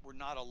countries were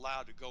not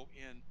allowed to go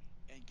in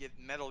and get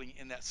meddling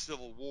in that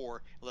civil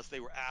war unless they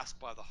were asked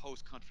by the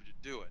host country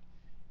to do it.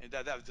 And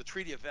that was the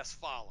Treaty of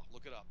Westphalia.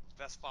 Look it up.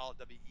 Westphalia,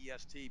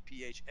 Westphalia,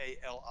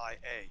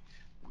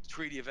 the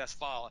Treaty of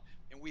Westphalia.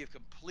 And we have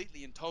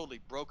completely and totally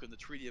broken the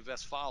Treaty of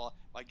Westphalia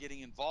by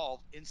getting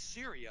involved in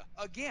Syria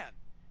again.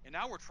 And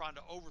now we're trying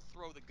to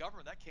overthrow the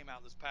government that came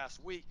out this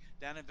past week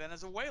down in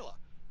Venezuela.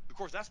 Of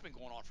course, that's been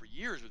going on for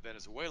years with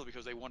Venezuela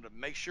because they wanted to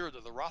make sure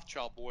that the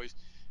Rothschild boys,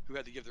 who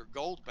had to give their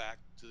gold back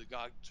to the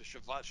guy to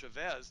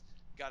Chavez,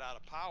 got out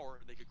of power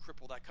and they could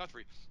cripple that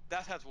country.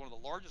 That has one of the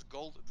largest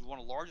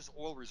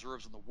oil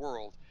reserves in the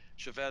world.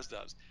 Chavez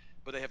does,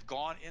 but they have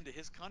gone into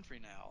his country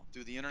now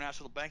through the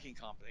international banking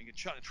company. And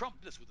Trump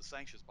did this with the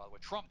sanctions, by the way.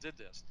 Trump did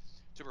this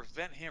to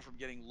prevent him from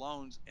getting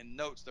loans and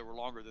notes that were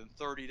longer than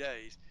 30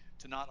 days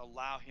to not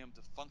allow him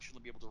to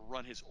functionally be able to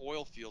run his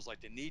oil fields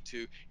like they need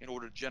to in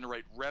order to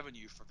generate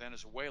revenue for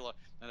Venezuela.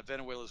 And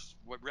Venezuela's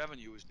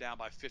revenue is down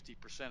by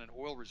 50% in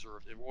oil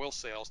reserves, in oil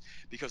sales,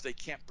 because they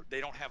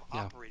don't have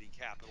Yeah. operating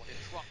capital. And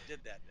Trump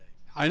did that, Dave.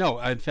 I know.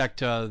 In fact,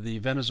 the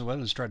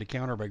Venezuelans tried to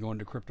counter by going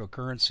to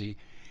cryptocurrency,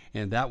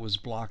 and that was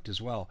blocked as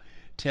well.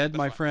 Ted, That's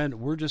my right. friend,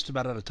 we're just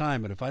about out of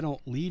time, but if I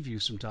don't leave you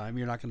some time,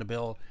 you're not going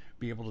to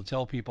be able to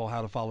tell people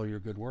how to follow your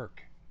good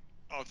work.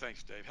 Oh,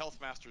 thanks, Dave.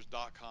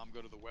 Healthmasters.com.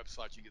 Go to the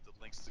website. You can get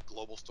the links to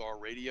Global Star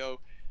Radio.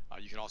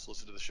 You can also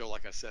listen to the show,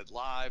 like I said,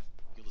 live.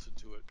 You can listen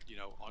to it,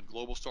 on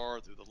Global Star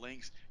through the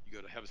links. You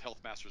go to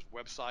Healthmasters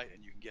website,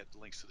 and you can get the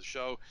links to the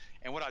show.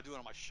 And what I do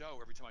on my show,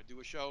 every time I do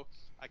a show,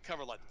 I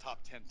cover like the top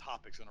 10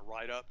 topics in a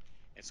write-up.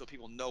 And so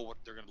people know what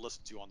they're going to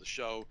listen to on the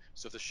show.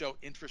 So if the show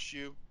interests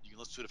you, you can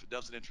listen to it. If it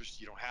doesn't interest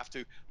you, you don't have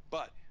to.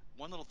 But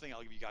one little thing,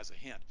 I'll give you guys a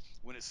hint.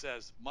 When it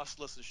says must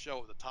listen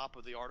show at the top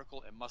of the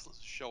article and must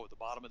listen show at the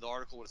bottom of the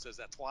article, when it says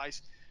that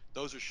twice,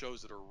 those are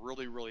shows that are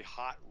really, really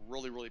hot,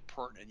 really, really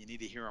pertinent. You need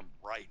to hear them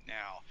right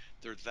now.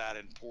 They're that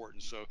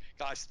important. So,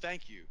 guys,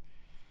 thank you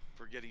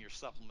for getting your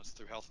supplements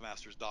through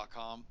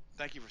healthmasters.com.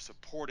 Thank you for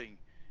supporting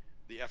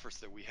the efforts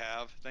that we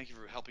have. Thank you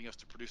for helping us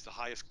to produce the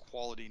highest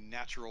quality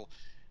natural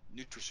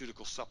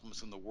nutraceutical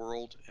supplements in the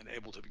world and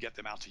able to get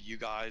them out to you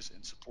guys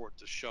and support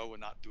the show and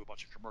not do a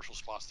bunch of commercial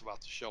spots throughout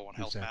the show on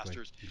Health Exactly.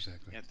 Masters.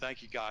 Exactly. And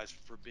thank you guys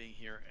for being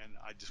here. And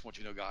I just want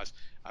you to know, guys,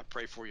 I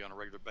pray for you on a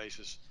regular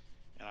basis.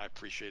 And I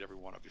appreciate every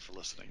one of you for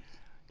listening.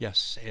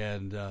 Yes,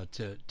 and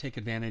to take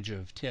advantage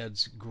of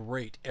Ted's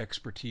great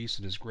expertise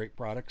and his great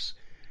products,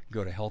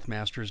 go to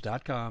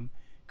healthmasters.com,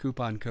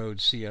 coupon code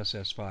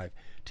CSS5.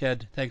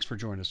 Ted, thanks for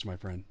joining us, my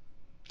friend.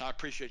 I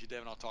appreciate you, Dave,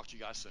 and I'll talk to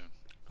you guys soon.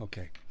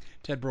 Okay.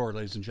 Ted Broer,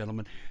 ladies and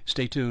gentlemen.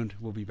 Stay tuned.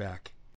 We'll be back.